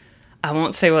like, I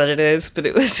won't say what it is, but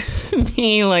it was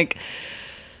me, like,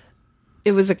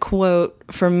 it was a quote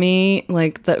from me,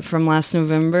 like, that from last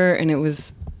November, and it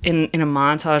was in a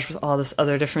montage with all this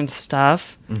other different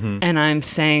stuff, and I'm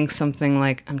saying something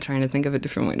like, I'm trying to think of a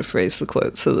different way to phrase the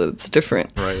quote so that it's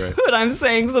different. Right. But I'm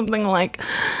saying something like,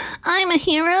 I'm a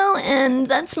hero and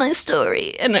that's my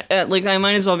story. And like, I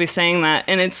might as well be saying that.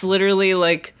 And it's literally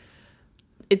like,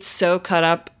 it's so cut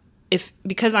up.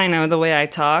 Because I know the way I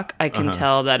talk, I can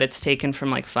tell that it's taken from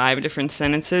like 5 different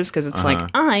sentences, because it's like,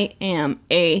 I am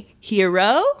a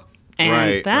hero,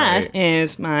 and that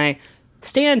is my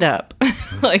stand-up.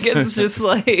 Like, it's just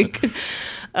like,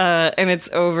 and it's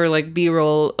over like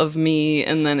B-roll of me,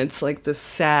 and then it's like this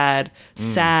sad,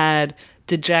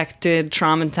 dejected,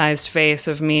 traumatized face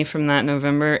of me from that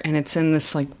November, and it's in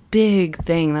this like big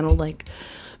thing that'll like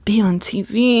be on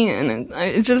TV, and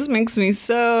it just makes me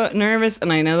so nervous,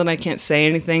 and I know that I can't say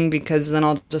anything because then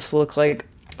I'll just look like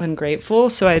ungrateful,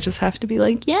 so I just have to be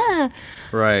like,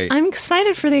 I'm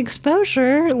excited for the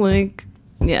exposure, like,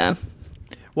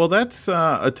 Well, that's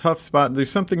a tough spot. There's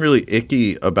something really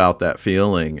icky about that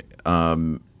feeling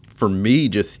for me,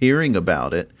 just hearing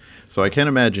about it. So I can't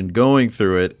imagine going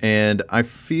through it. And I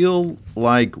feel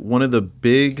like one of the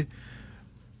big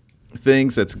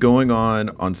things that's going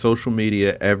on social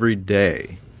media every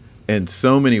day in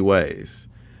so many ways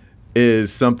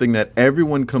is something that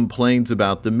everyone complains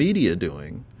about the media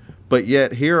doing. But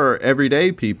yet here are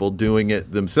everyday people doing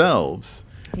it themselves.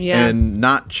 And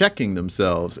not checking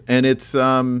themselves. And it's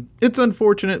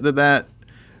unfortunate that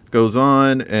goes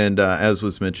on. And as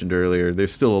was mentioned earlier,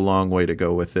 there's still a long way to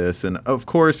go with this. And of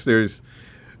course, there's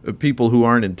people who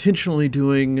aren't intentionally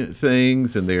doing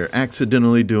things and they're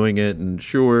accidentally doing it. And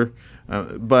sure,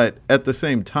 but at the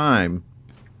same time,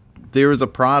 there is a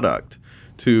product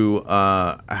to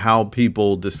how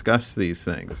people discuss these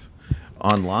things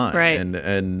online. Right.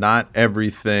 And not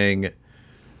everything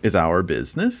is our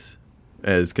business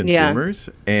as consumers.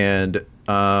 Yeah.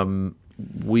 And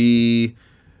we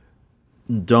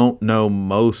don't know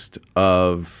most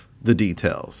of the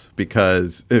details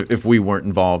because if we weren't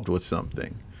involved with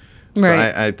something.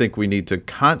 Right. So I think we need to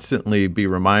constantly be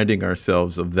reminding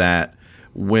ourselves of that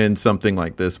when something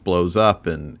like this blows up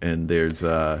and there's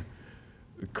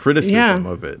criticism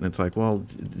of it. And it's like, well,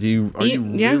 do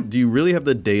you really have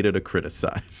the data to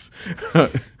criticize?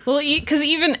 Well, because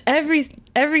even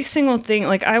every single thing,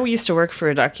 like I used to work for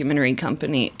a documentary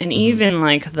company, and even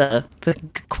like the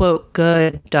quote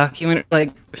good documentary,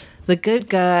 like the good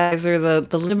guys or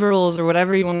the liberals or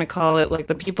whatever you want to call it, like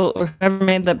the people or whoever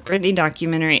made the Britney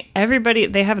documentary, everybody,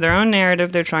 they have their own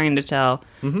narrative they're trying to tell.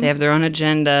 They have their own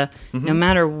agenda, no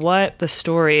matter what the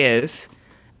story is.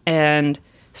 And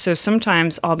so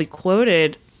sometimes I'll be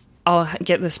quoted, I'll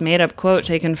get this made up quote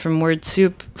taken from Word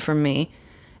Soup from me,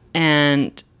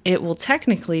 and it will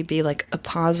technically be like a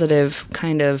positive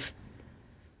kind of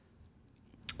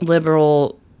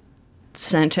liberal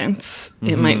sentence.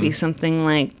 It might be something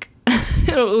like,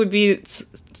 it would be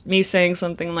me saying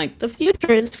something like, the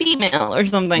future is female or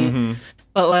something.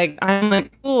 But like, I'm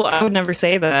like, oh, I would never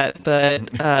say that,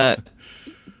 but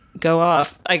go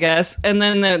off, I guess. And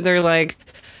then they're like,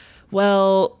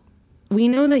 well, we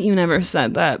know that you never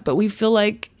said that, but we feel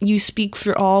like you speak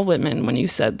for all women when you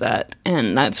said that.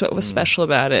 And that's what was special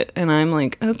about it. And I'm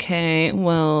like, okay,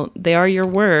 well, they are your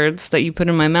words that you put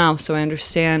in my mouth, so I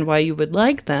understand why you would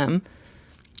like them.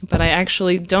 But I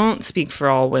actually don't speak for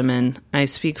all women. I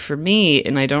speak for me,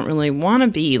 and I don't really want to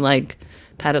be like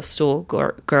pedestal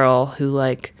girl who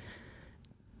like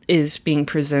is being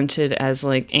presented as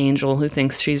like Angel who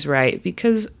thinks she's right.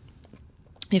 Because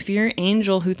if you're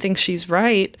Angel who thinks she's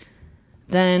right,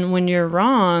 then when you're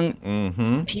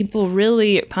wrong, people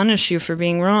really punish you for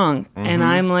being wrong. And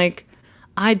I'm like,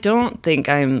 I don't think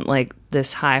I'm like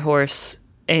this high horse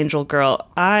angel girl.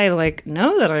 I like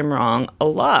know that I'm wrong a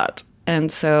lot. And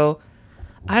so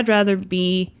I'd rather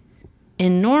be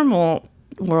in normal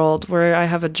world where I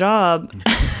have a job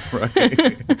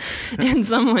and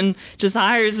someone just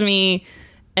hires me,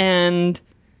 and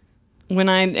when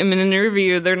I am in an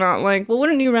interview, they're not like, well,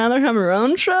 wouldn't you rather have your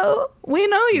own show? We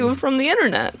know you from the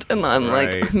internet. And I'm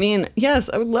like, I mean, yes,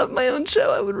 I would love my own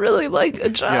show. I would really like a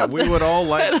job. Yeah, we would all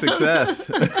like success.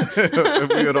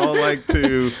 We would all like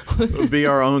to be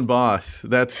our own boss.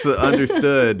 That's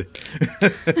understood.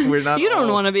 We're not. You don't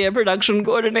want to be a production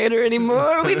coordinator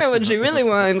anymore. We know what you really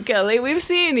want, Kelly. We've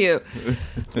seen you.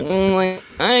 I'm like,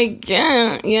 I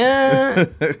can't. Yeah.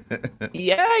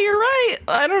 Yeah, you're right.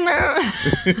 I don't know.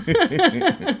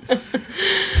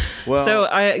 Well, so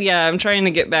I'm trying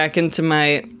to get back into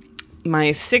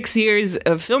my 6 years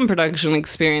of film production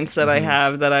experience that I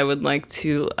have that I would like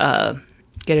to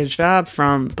get a job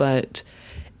from, but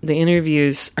the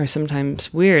interviews are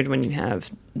sometimes weird when you have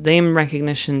name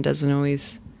recognition doesn't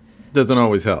always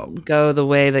help go the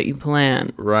way that you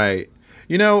plan. Right.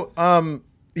 You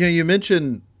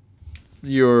mentioned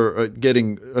you're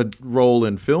getting a role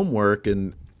in film work,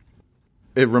 and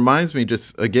it reminds me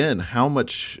just again how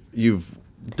much you've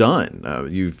done.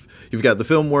 You've got the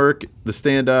film work, the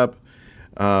stand-up,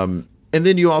 and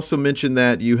then you also mentioned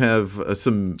that you have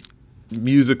some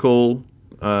musical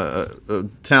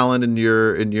talent in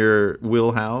your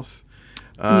wheelhouse.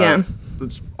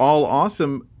 It's all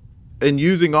awesome, and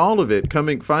using all of it,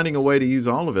 finding a way to use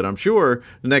all of it. I'm sure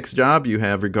the next job you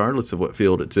have, regardless of what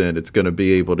field it's in, it's going to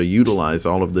be able to utilize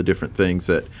all of the different things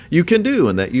that you can do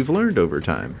and that you've learned over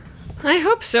time. I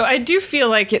hope so. I do feel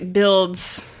like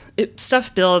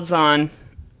stuff builds on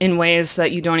in ways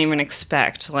that you don't even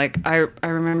expect. Like, I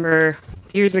remember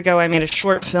years ago I made a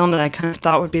short film that I kind of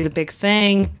thought would be the big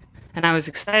thing, and I was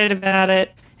excited about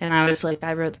it. And I was like,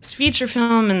 I wrote this feature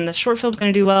film, and the short film's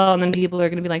going to do well, and then people are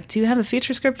going to be like, do you have a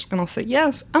feature script? And I'll say,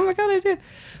 yes. Oh my God, I do.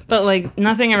 But, like,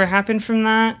 nothing ever happened from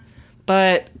that.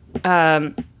 But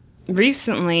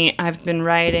recently I've been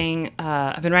writing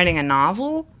a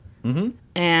novel.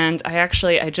 And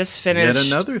I just finished... Yet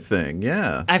another thing,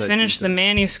 yeah. I finished the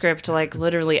manuscript, like,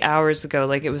 literally hours ago.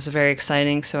 Like, it was very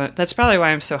exciting. So that's probably why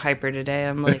I'm so hyper today.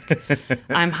 I'm, like...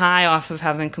 I'm high off of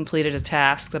having completed a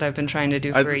task that I've been trying to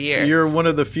do for a year. You're one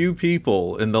of the few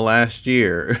people in the last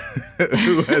year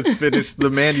who has finished the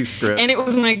manuscript. And it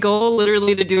was my goal,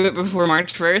 literally, to do it before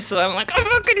March 1st. So I'm like, I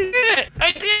fucking did it!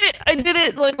 I did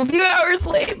it, like, a few hours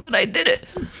late, but I did it.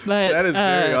 But that is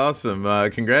very awesome.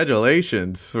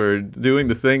 Congratulations for doing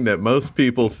the thing that most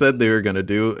people said they were going to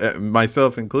do,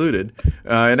 myself included,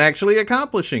 and actually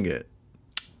accomplishing it.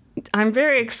 I'm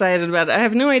very excited about it. I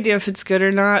have no idea if it's good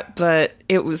or not, but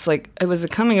it was a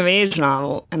coming of age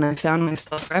novel, and I found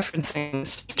myself referencing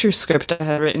this feature script I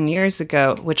had written years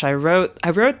ago, which I wrote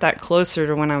that closer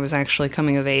to when I was actually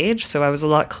coming of age, so I was a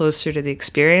lot closer to the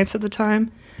experience at the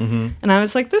time. Mm-hmm. And I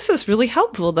was like, this is really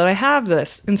helpful that I have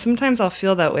this. And sometimes I'll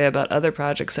feel that way about other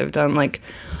projects I've done. Like,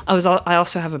 I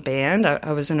also have a band.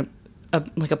 I was in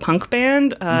a punk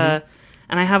band,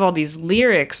 and I have all these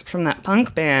lyrics from that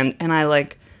punk band, and I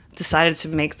decided to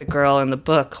make the girl in the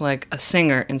book like a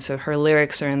singer, and so her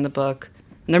lyrics are in the book,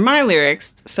 and they're my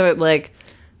lyrics. So it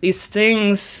these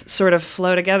things sort of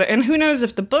flow together, and who knows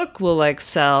if the book will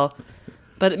sell.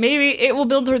 But maybe it will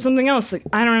build towards something else.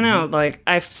 I don't know.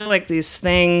 I feel like these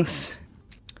things,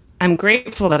 I'm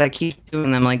grateful that I keep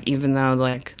doing them. Even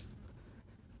though,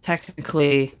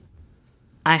 technically,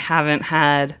 I haven't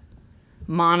had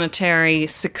monetary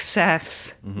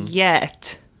success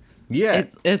yet. Yeah.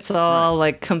 It's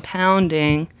all,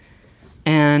 compounding.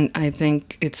 And I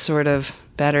think it's sort of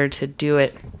better to do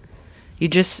it.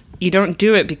 You don't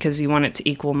do it because you want it to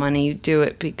equal money. You do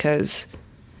it because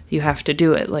you have to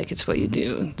do it. It's what you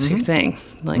do. It's your thing.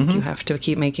 You have to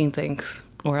keep making things,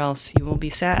 or else you will be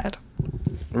sad.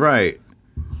 Right.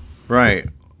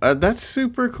 That's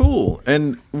super cool.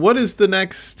 And what is the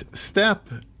next step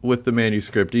with the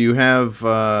manuscript? Do you have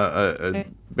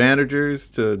managers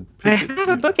to pitch I have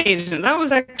a book agent. That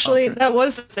was actually that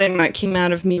was the thing that came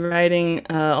out of me writing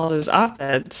all those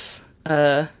op-eds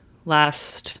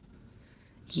last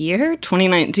year,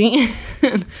 2019.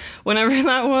 Whenever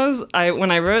that was,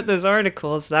 when I wrote those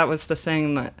articles, that was the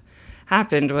thing that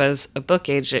happened, was a book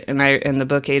agent, and the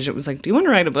book agent was like, do you want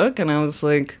to write a book? And I was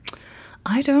like,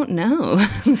 I don't know.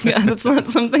 That's not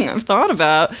something I've thought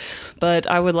about, but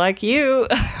I would like you.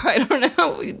 I don't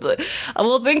know. I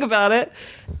will think about it.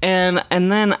 And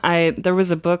then there was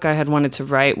a book I had wanted to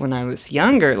write when I was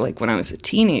younger, when I was a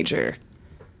teenager.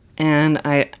 And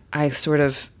I sort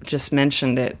of just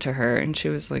mentioned it to her, and she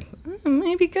was like,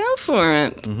 maybe go for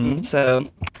it. Mm-hmm. So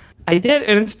I did,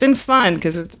 and it's been fun,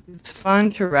 because it's fun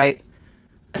to write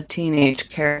a teenage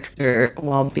character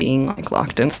while being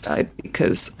locked inside,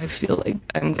 because I feel like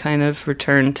I'm kind of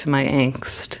returned to my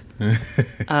angst.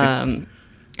 And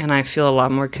I feel a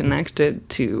lot more connected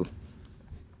to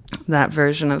that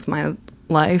version of my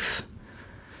life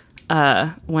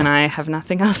when I have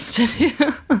nothing else to do.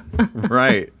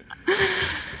 Right.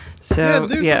 So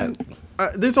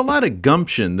there's a lot of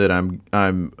gumption that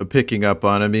I'm picking up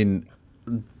on. I mean,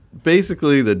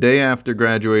 basically the day after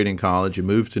graduating college, you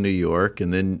moved to New York,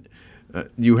 and then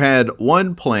you had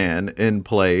one plan in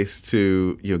place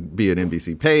to be an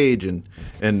NBC page, and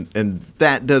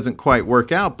that doesn't quite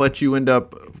work out, but you end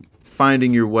up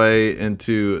finding your way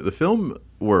into the film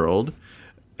world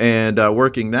and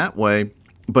working that way.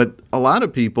 But a lot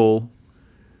of people,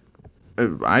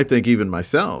 I think even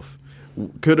myself,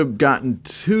 could have gotten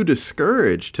too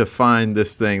discouraged to find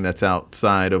this thing that's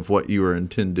outside of what you were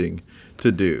intending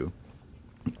to do.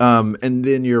 And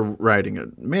then you're writing a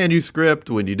manuscript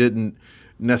when you didn't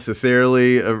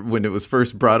necessarily, when it was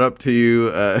first brought up to you,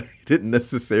 you didn't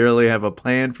necessarily have a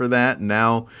plan for that. And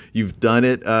now you've done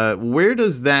it. Where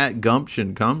does that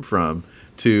gumption come from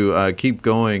to keep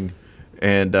going?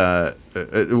 And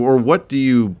or what do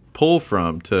you pull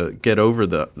from to get over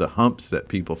the humps that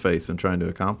people face in trying to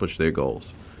accomplish their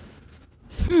goals?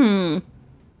 I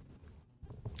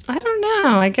don't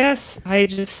know. I guess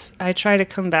I try to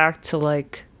come back to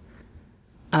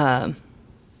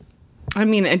I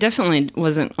mean, I definitely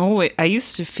wasn't always, I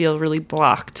used to feel really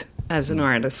blocked as an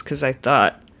artist because I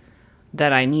thought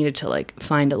that I needed to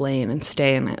find a lane and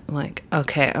stay in it.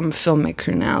 Okay, I'm a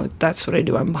filmmaker now. That's what I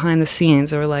do. I'm behind the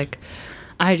scenes, or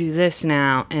I do this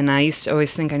now. And I used to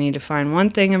always think I need to find one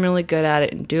thing I'm really good at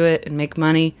it and do it and make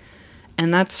money.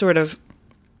 And that's sort of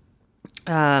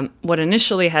what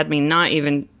initially had me not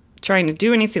even trying to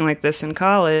do anything like this in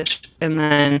college. And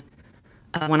then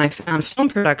when I found film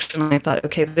production, I thought,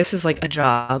 okay, this is a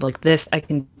job. This, I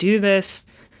can do this.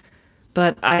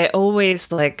 But I always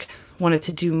wanted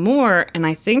to do more. And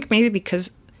I think maybe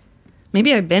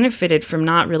I benefited from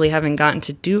not really having gotten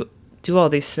to do all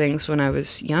these things when I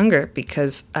was younger,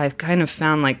 because I kind of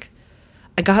found I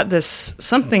got this,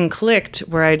 something clicked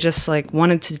where I just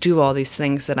wanted to do all these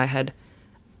things that I had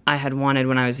wanted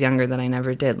when I was younger that I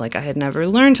never did. I had never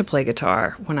learned to play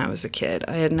guitar when I was a kid.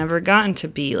 I had never gotten to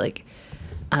be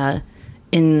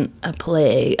in a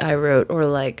play I wrote,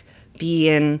 or I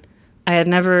had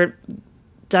never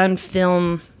done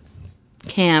film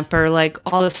camp, or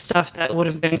all the stuff that would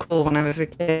have been cool when I was a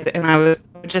kid. And I would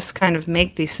just kind of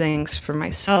make these things for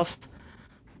myself.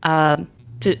 I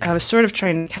was sort of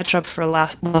trying to catch up for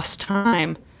lost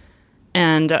time.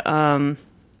 And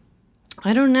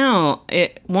I don't know.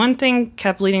 One thing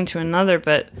kept leading to another,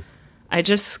 but I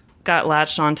just got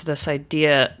latched onto this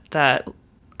idea that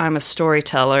I'm a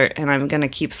storyteller and I'm going to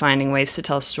keep finding ways to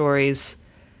tell stories,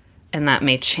 and that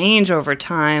may change over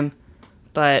time,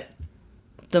 but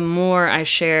the more I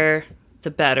share, the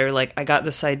better. Like, I got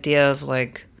this idea of,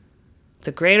 like,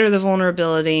 the greater the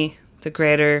vulnerability, the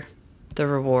greater the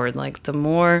reward. Like, the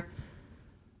more,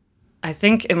 I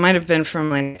think it might have been from,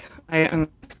 like, I'm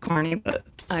corny, but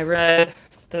I read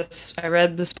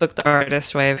this book, The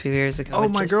Artist Way, a few years ago. Oh,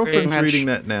 my girlfriend's reading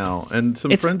that now, and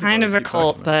some friends. It's kind of a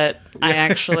cult, but I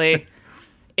actually,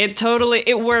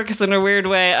 it works in a weird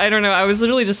way. I don't know. I was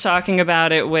literally just talking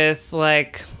about it with,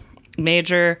 like,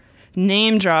 major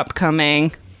name drop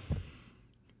coming.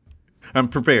 I'm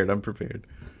prepared.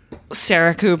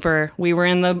 Sarah Cooper. We were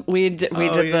in the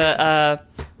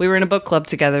we were in a book club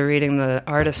together reading The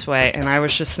Artist Way, and I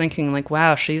was just thinking, like,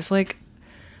 wow, she's like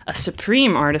a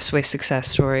supreme Artist Way success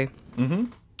story. Mm-hmm.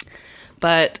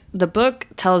 But the book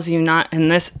tells you not, and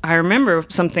this, I remember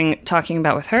something talking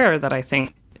about with her that I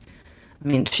think, I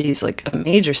mean, she's like a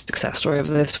major success story of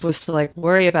this, was to, like,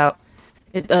 worry about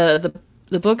it.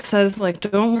 The book says, like,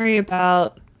 don't worry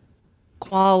about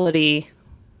quality.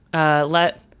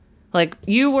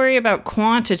 You worry about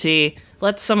quantity,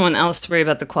 let someone else worry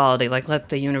about the quality. Like, let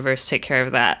the universe take care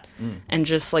of that. And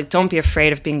just, like, don't be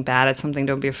afraid of being bad at something.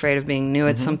 Don't be afraid of being new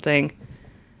at something.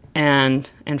 And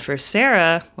for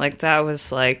Sarah, like, that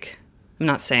was, like, I'm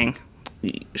not saying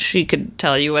she could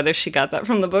tell you whether she got that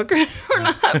from the book or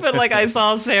not, but, like, I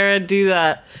saw Sarah do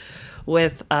that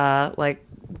with, like,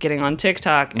 getting on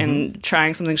TikTok and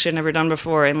trying something she had never done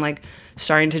before, and, like,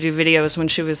 starting to do videos when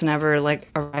she was never, like,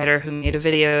 a writer who made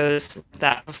videos like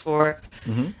that before.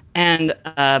 And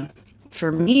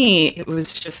for me, it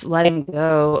was just letting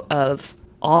go of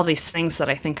all these things that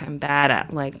I think I'm bad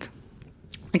at. Like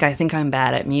I think I'm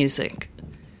bad at music.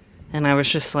 And I was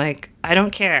just like, I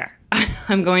don't care.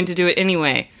 I'm going to do it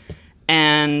anyway.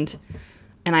 And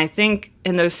I think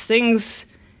in those things,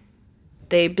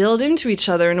 they build into each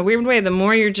other in a weird way. The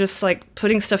more you're just, like,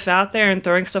 putting stuff out there and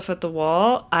throwing stuff at the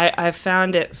wall, I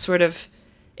found it sort of,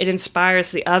 it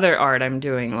inspires the other art I'm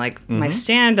doing. Like, my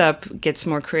stand-up gets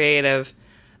more creative.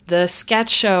 The sketch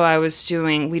show I was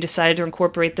doing, we decided to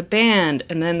incorporate the band,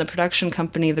 and then the production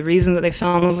company, the reason that they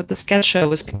fell in love with the sketch show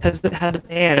was because it had a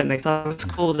band, and they thought it was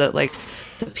cool that, like,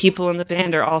 the people in the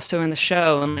band are also in the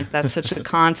show, and, like, that's such a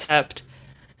concept.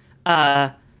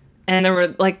 And there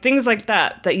were, like, things like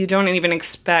that you don't even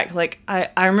expect. Like,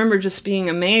 I remember just being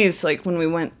amazed, like,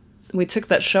 when we took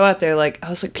that show out there, like, I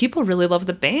was like, people really love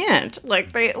the band.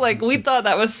 Like, we thought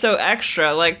that was so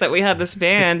extra, like, that we had this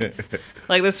band.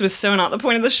 Like, this was so not the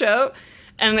point of the show.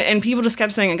 And people just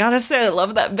kept saying, I gotta say, I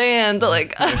love that band.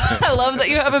 Like, I love that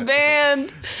you have a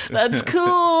band. That's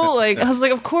cool. Like, I was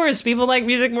like, of course, people like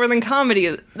music more than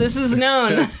comedy. This is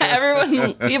known.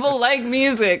 People like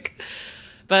music.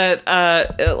 But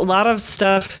a lot of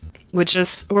stuff,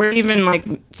 or even, like,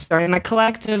 starting a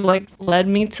collective, like, led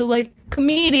me to, like,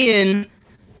 comedian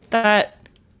that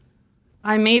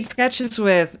I made sketches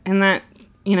with, and that,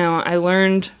 you know, I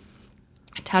learned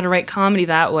how to write comedy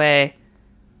that way.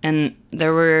 And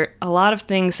there were a lot of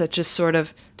things that just sort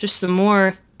of, just the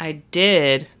more I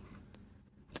did,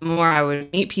 the more I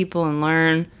would meet people and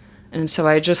learn. And so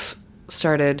I just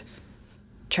started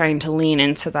trying to lean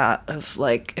into that of,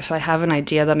 like, if I have an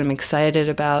idea that I'm excited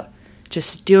about,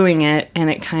 just doing it, and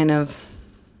it kind of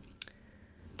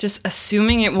just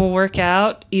assuming it will work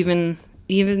out, even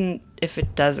if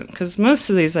it doesn't, because most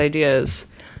of these ideas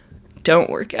don't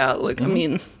work out. Like, I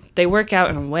mean, they work out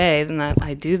in a way then that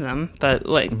I do them, but,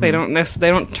 like, they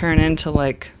don't turn into,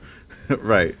 like,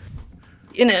 right,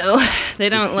 you know, they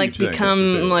don't, like,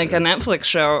 become like a Netflix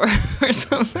show or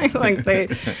something. Like, I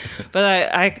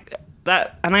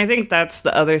think that's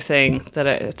the other thing that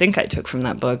I think I took from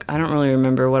that book. I don't really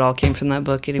remember what all came from that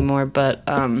book anymore, but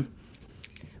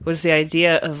was the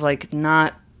idea of, like,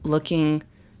 not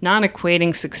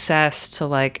equating success to,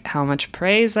 like, how much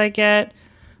praise I get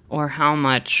or how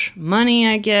much money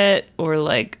I get, or,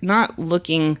 like, not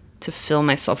looking to fill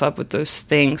myself up with those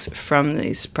things from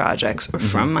these projects or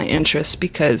from my interests,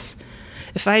 because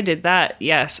if I did that,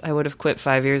 yes, I would have quit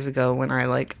 5 years ago when I,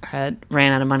 like,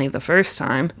 ran out of money the first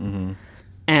time,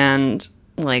 and,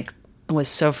 like, was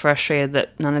so frustrated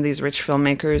that none of these rich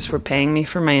filmmakers were paying me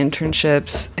for my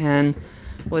internships, and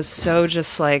was so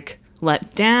just, like,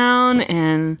 let down,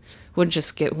 and would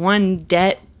just get one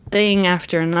debt thing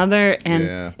after another.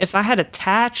 And if I had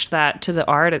attached that to the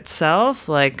art itself,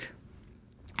 like,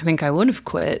 I think I would have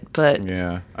quit. But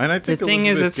and I think the thing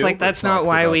is, it's Gilbert, like, that's not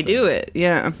why we do it.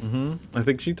 I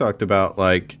think she talked about,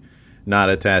 like, not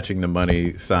attaching the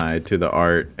money side to the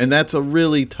art. And that's a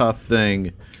really tough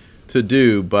thing to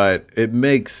do, but it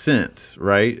makes sense,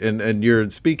 right? And you're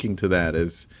speaking to that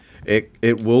as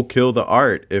it will kill the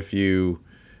art if you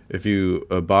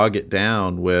bog it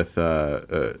down with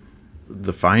the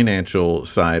financial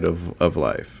side of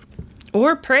life.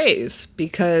 Or praise,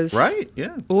 because right,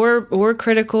 yeah, or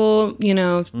critical,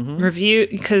 review,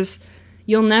 because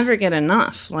you'll never get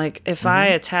enough. Like if I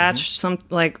attach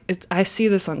I see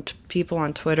this on people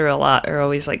on Twitter a lot are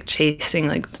always like chasing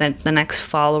like the next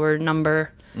follower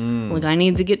number. Like I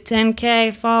need to get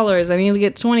 10K followers, I need to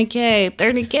get 20K,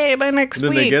 30K by next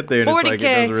week. Then they get there and 40K. It's like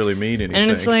it doesn't really mean anything.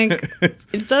 And it's like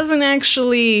it doesn't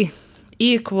actually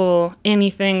equal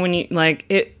anything when you like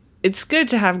it. It's good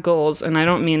to have goals, and I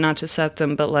don't mean not to set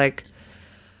them, but like,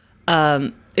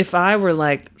 if I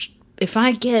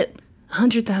get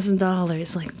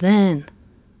 $100,000, like then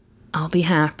I'll be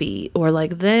happy, or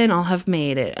like then I'll have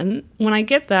made it. And when I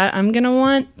get that, I'm gonna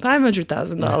want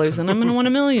 $500,000, and I'm gonna want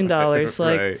 $1 million.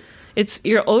 Like,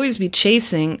 you'll always be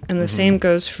chasing, and the same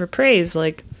goes for praise.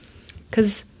 Like,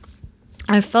 because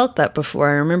I've felt that before.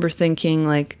 I remember thinking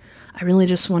like, I really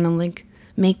just want to like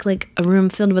make like a room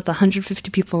filled with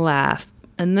 150 people laugh,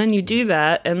 and then you do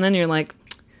that, and then you're like,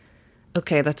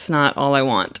 okay, that's not all I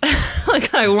want.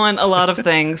 Like I want a lot of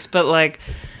things, but like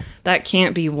that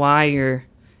can't be why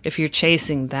if you're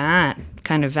chasing that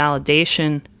kind of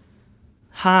validation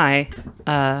high,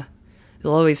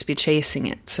 you'll always be chasing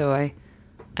it. So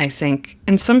I think,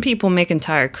 and some people make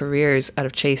entire careers out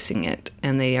of chasing it,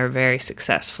 and they are very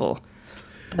successful.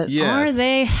 But are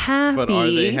they happy? But are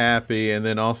they happy? And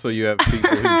then also you have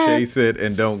people who chase it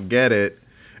and don't get it.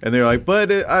 And they're like,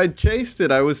 but I chased it.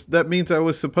 That means I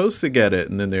was supposed to get it.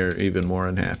 And then they're even more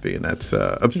unhappy. And that's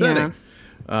upsetting.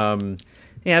 Yeah,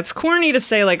 it's corny to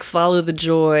say, like, follow the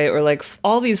joy, or, like,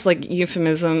 all these, like,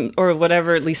 euphemism or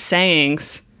whatever, at least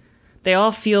sayings. They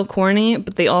all feel corny,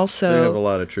 but they also... They have a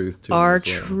lot of truth to them are as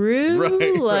well. True.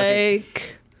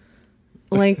 Right.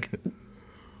 Like,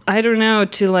 I don't know,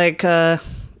 to, like...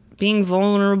 being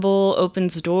vulnerable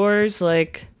opens doors.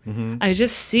 Like I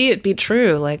just see it be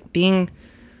true. Like being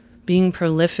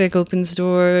prolific opens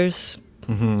doors.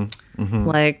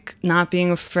 Like not being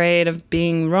afraid of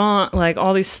being wrong. Like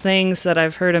all these things that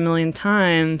I've heard a million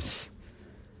times.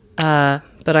 But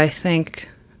I think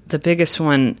the biggest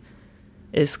one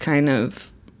is kind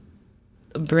of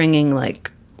bringing like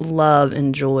love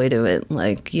and joy to it.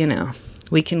 Like,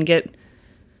 we can get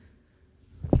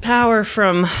power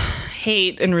from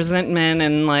hate and resentment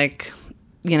and like,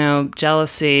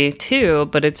 jealousy too,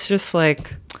 but it's just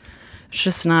like, it's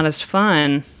just not as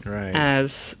fun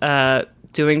as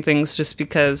doing things just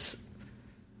because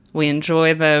we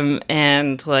enjoy them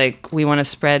and like we want to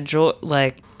spread joy.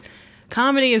 Like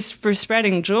comedy is for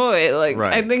spreading joy. Like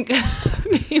I think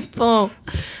people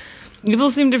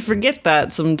seem to forget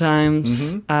that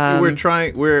sometimes.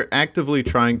 We're actively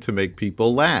trying to make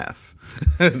people laugh.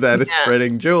 That is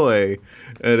spreading joy.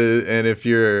 And if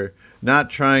you're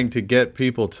not trying to get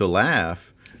people to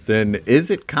laugh, then is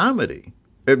it comedy?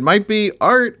 It might be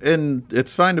art, and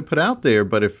it's fine to put out there,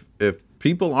 but if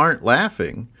people aren't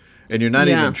laughing, and you're not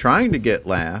even trying to get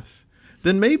laughs,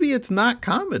 then maybe it's not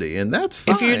comedy, and that's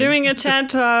fine. If you're doing a TED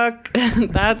Talk,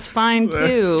 that's fine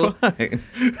too. That's fine.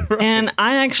 Right. And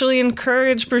I actually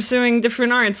encourage pursuing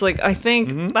different arts. Like, I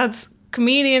think that's...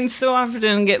 Comedians so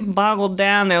often get boggled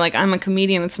down. They're like, I'm a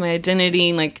comedian, that's my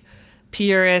identity. Like,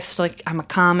 purist, like, I'm a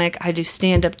comic. I do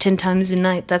stand-up 10 times a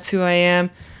night. That's who I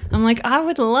am. I'm like, I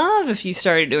would love if you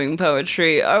started doing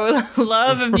poetry. I would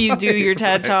love if you do your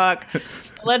TED Talk.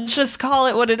 Let's just call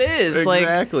it what it is.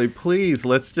 Exactly. Like, please,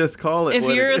 let's just call it. If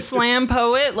you're a slam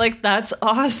poet, like that's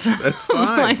awesome. That's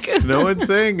fine. No one's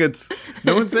saying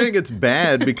it's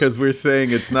bad because we're saying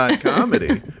it's not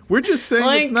comedy. We're just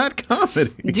saying it's not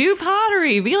comedy. Do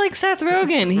pottery. Be like Seth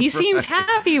Rogen. He seems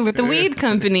happy with the weed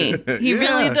company. He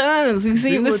really does. This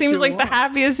seems like the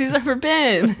happiest he's ever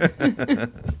been.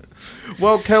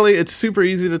 Well, Kelly, it's super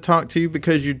easy to talk to you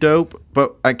because you're dope,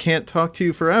 but I can't talk to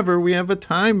you forever. We have a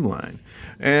timeline.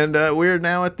 And we're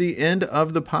now at the end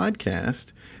of the podcast.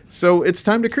 So it's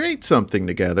time to create something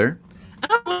together.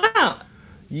 Oh, wow.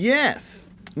 Yes.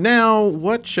 Now,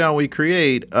 what shall we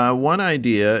create? One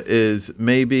idea is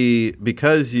maybe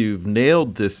because you've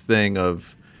nailed this thing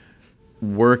of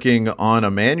working on a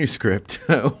manuscript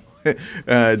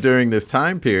during this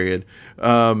time period,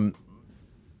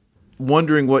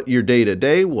 wondering what your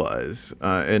day-to-day was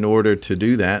in order to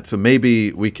do that. So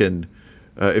maybe we can,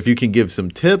 if you can give some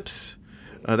tips,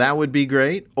 that would be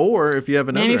great. Or if you have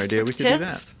another idea, we can do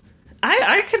that.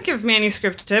 I could give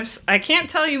manuscript tips. I can't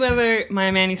tell you whether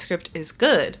my manuscript is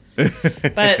good,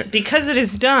 but because it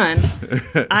is done,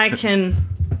 I can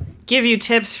give you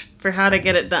tips for how to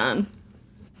get it done.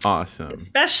 Awesome.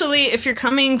 Especially if you're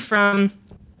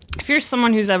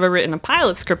someone who's ever written a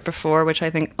pilot script before, which I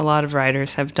think a lot of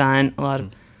writers have done, a lot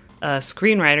of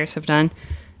screenwriters have done,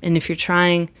 and if you're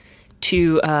trying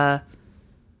to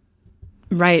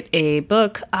write a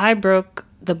book, I broke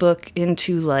the book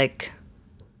into like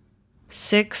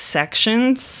 6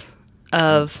 sections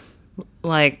of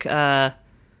like the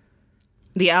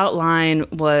outline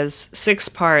was 6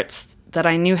 parts that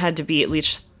I knew had to be at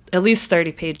least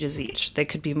 30 pages each. They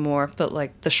could be more, but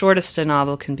like the shortest a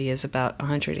novel can be is about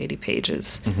 180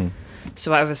 pages. Mm-hmm.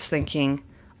 So I was thinking,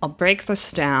 I'll break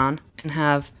this down and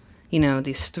have,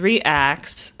 these 3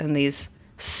 acts and these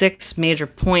 6 major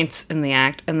points in the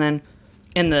act, and then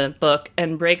in the book,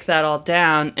 and break that all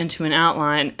down into an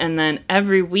outline. And then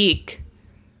every week,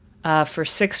 for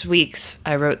 6 weeks,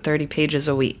 I wrote 30 pages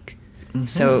a week. Mm-hmm.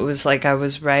 So it was like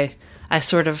I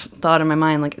sort of thought in my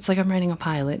mind, like, it's like I'm writing a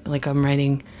pilot, like I'm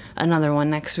writing another one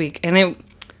next week. And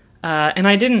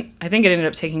I think it ended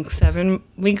up taking 7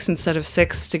 weeks instead of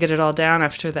 6 to get it all down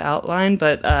after the outline.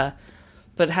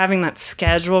 But having that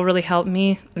schedule really helped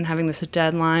me, and having this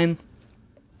deadline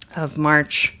of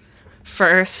March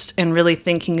 1st and really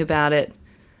thinking about it.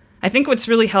 I think what's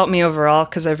really helped me overall,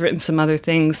 because I've written some other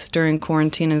things during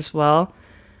quarantine as well,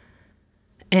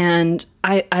 and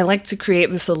I like to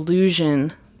create this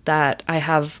illusion that I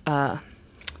have, that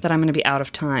I'm going to be out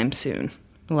of time soon.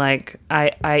 Like,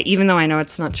 I even though I know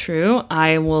it's not true,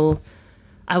 I will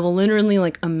literally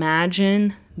like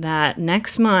imagine that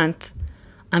next month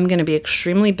I'm going to be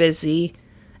extremely busy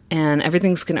and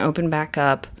everything's going to open back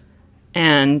up,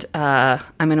 and I'm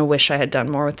going to wish I had done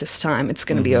more with this time. It's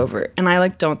going to be over. And I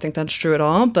don't think that's true at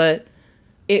all, but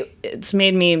it's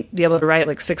made me be able to write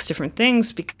like 6 different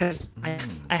things, because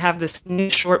I have this new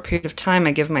short period of time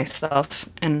I give myself,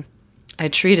 and I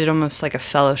treat it almost like a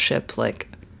fellowship. Like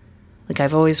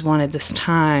I've always wanted this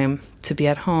time to be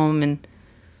at home,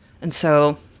 and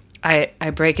so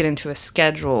I break it into a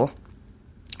schedule,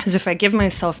 because if I give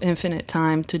myself infinite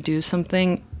time to do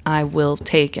something, I will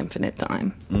take infinite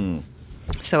time.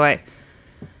 So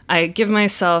I give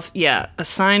myself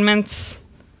assignments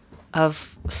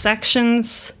of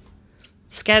sections,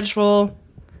 schedule,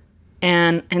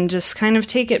 and just kind of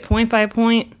take it point by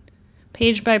point,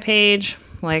 page by page,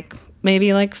 like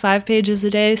maybe like 5 pages a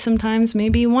day sometimes,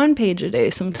 maybe 1 page a day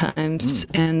sometimes,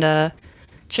 and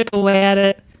chip away at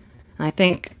it. And I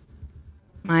think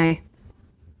my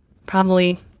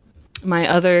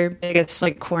other biggest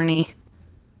like corny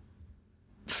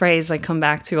phrase I come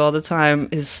back to all the time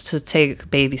is to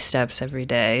take baby steps every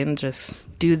day and just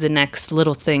do the next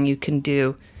little thing you can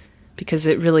do, because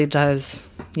it really does,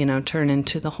 turn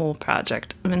into the whole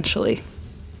project eventually.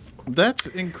 That's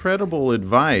incredible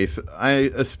advice.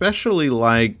 I especially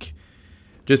like,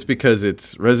 just because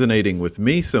it's resonating with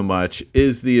me so much,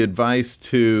 is the advice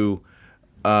to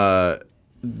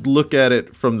look at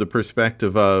it from the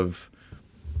perspective of,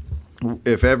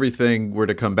 if everything were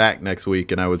to come back next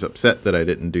week and I was upset that I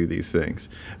didn't do these things.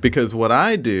 Because what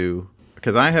I do,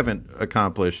 because I haven't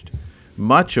accomplished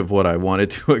much of what I wanted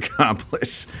to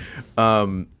accomplish,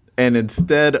 and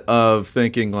instead of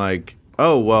thinking like,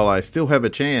 oh, well, I still have a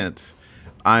chance,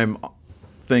 I'm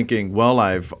thinking, well,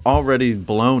 I've already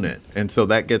blown it. And so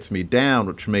that gets me down,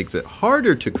 which makes it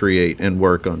harder to create and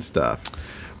work on stuff.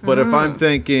 But if I'm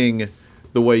thinking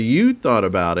the way you thought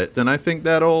about it, then I think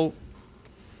that'll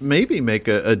maybe make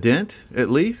a dent, at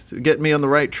least get me on the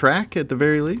right track at the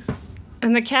very least.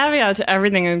 And the caveat to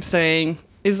everything I'm saying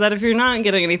is that if you're not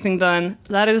getting anything done,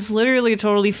 that is literally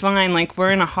totally fine. Like,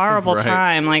 we're in a horrible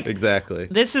time. Like, exactly.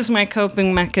 This is my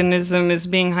coping mechanism, is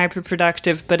being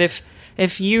hyperproductive. But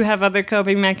if you have other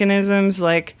coping mechanisms,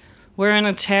 like, we're in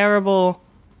a terrible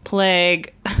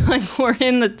plague. Like,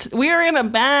 we are in a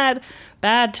bad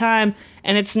time.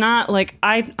 And it's not like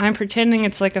I'm pretending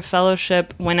it's like a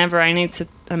fellowship whenever I need to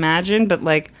imagine, but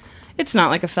like, it's not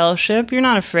like a fellowship. You're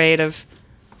not afraid of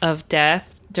death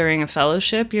during a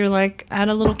fellowship. You're like at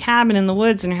a little cabin in the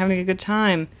woods and you're having a good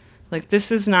time. Like,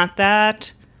 this is not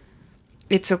that.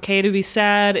 It's okay to be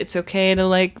sad. It's okay to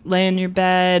like lay in your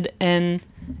bed and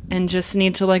just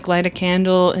need to like light a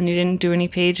candle and you didn't do any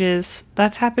pages.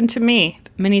 That's happened to me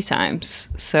many times.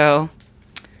 So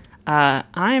I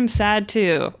am sad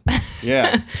too.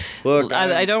 Yeah. Look,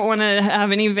 I don't want to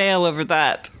have any veil over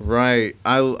that. Right.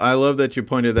 I love that you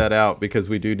pointed that out, because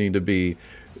we do need to be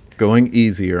going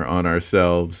easier on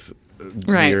ourselves.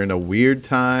 Right. We're in a weird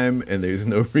time, and there's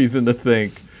no reason to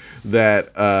think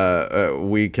that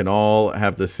we can all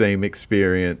have the same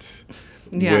experience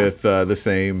with the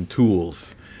same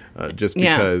tools, just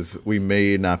because we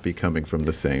may not be coming from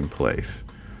the same place.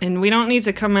 And we don't need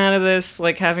to come out of this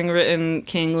like having written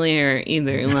King Lear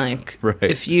either. Like, right.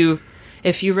 if you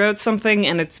wrote something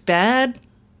and it's bad,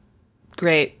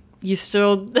 great. You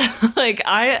still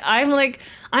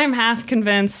I'm half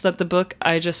convinced that the book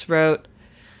I just wrote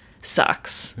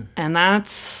sucks, and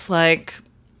that's like,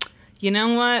 you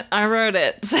know what? I wrote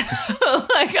it. So,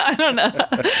 like, I don't know.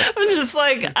 I'm just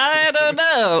like, I don't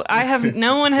know.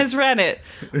 No one has read it.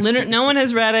 No one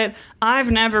has read it. I've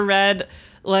never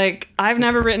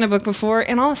written a book before,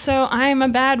 and also I'm a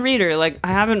bad reader. Like, I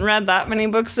haven't read that many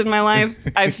books in my life.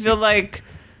 I feel like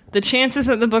the chances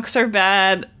that the books are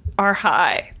bad are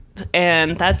high,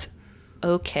 and that's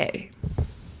okay.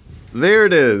 There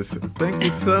it is. Thank you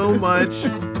so much,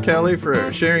 Kelly,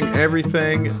 for sharing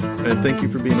everything, and thank you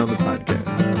for being on the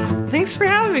podcast. Thanks for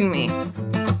having me.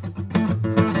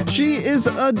 She is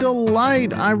a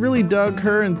delight. I really dug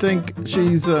her and think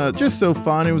she's just so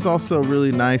fun. It was also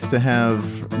really nice to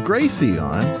have Gracie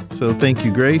on. So thank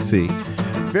you, Gracie.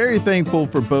 Very thankful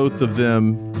for both of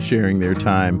them sharing their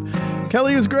time.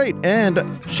 Kelly is great, and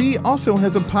she also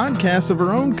has a podcast of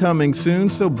her own coming soon,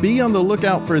 so be on the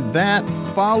lookout for that.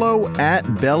 Follow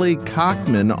at Belly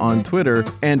Cockman on Twitter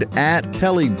and at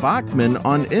Kelly Bachman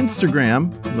on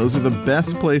Instagram. Those are the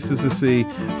best places to see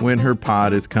when her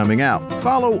pod is coming out.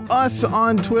 Follow us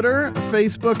on Twitter,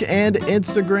 Facebook, and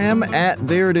Instagram at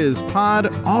There It Is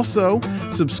Pod. Also,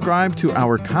 subscribe to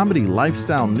our comedy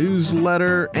lifestyle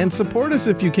newsletter and support us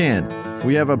if you can.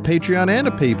 We have a Patreon and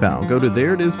a PayPal. Go to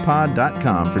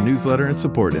thereitispod.com for newsletter and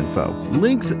support info.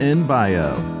 Links in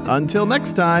bio. Until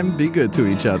next time, be good to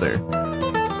each other.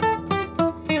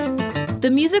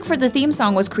 The music for the theme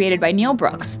song was created by Neil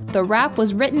Brooks. The rap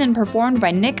was written and performed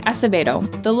by Nick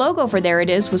Acevedo. The logo for There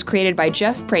It Is was created by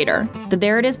Jeff Prater. The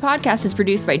There It Is podcast is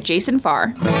produced by Jason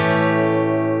Farr.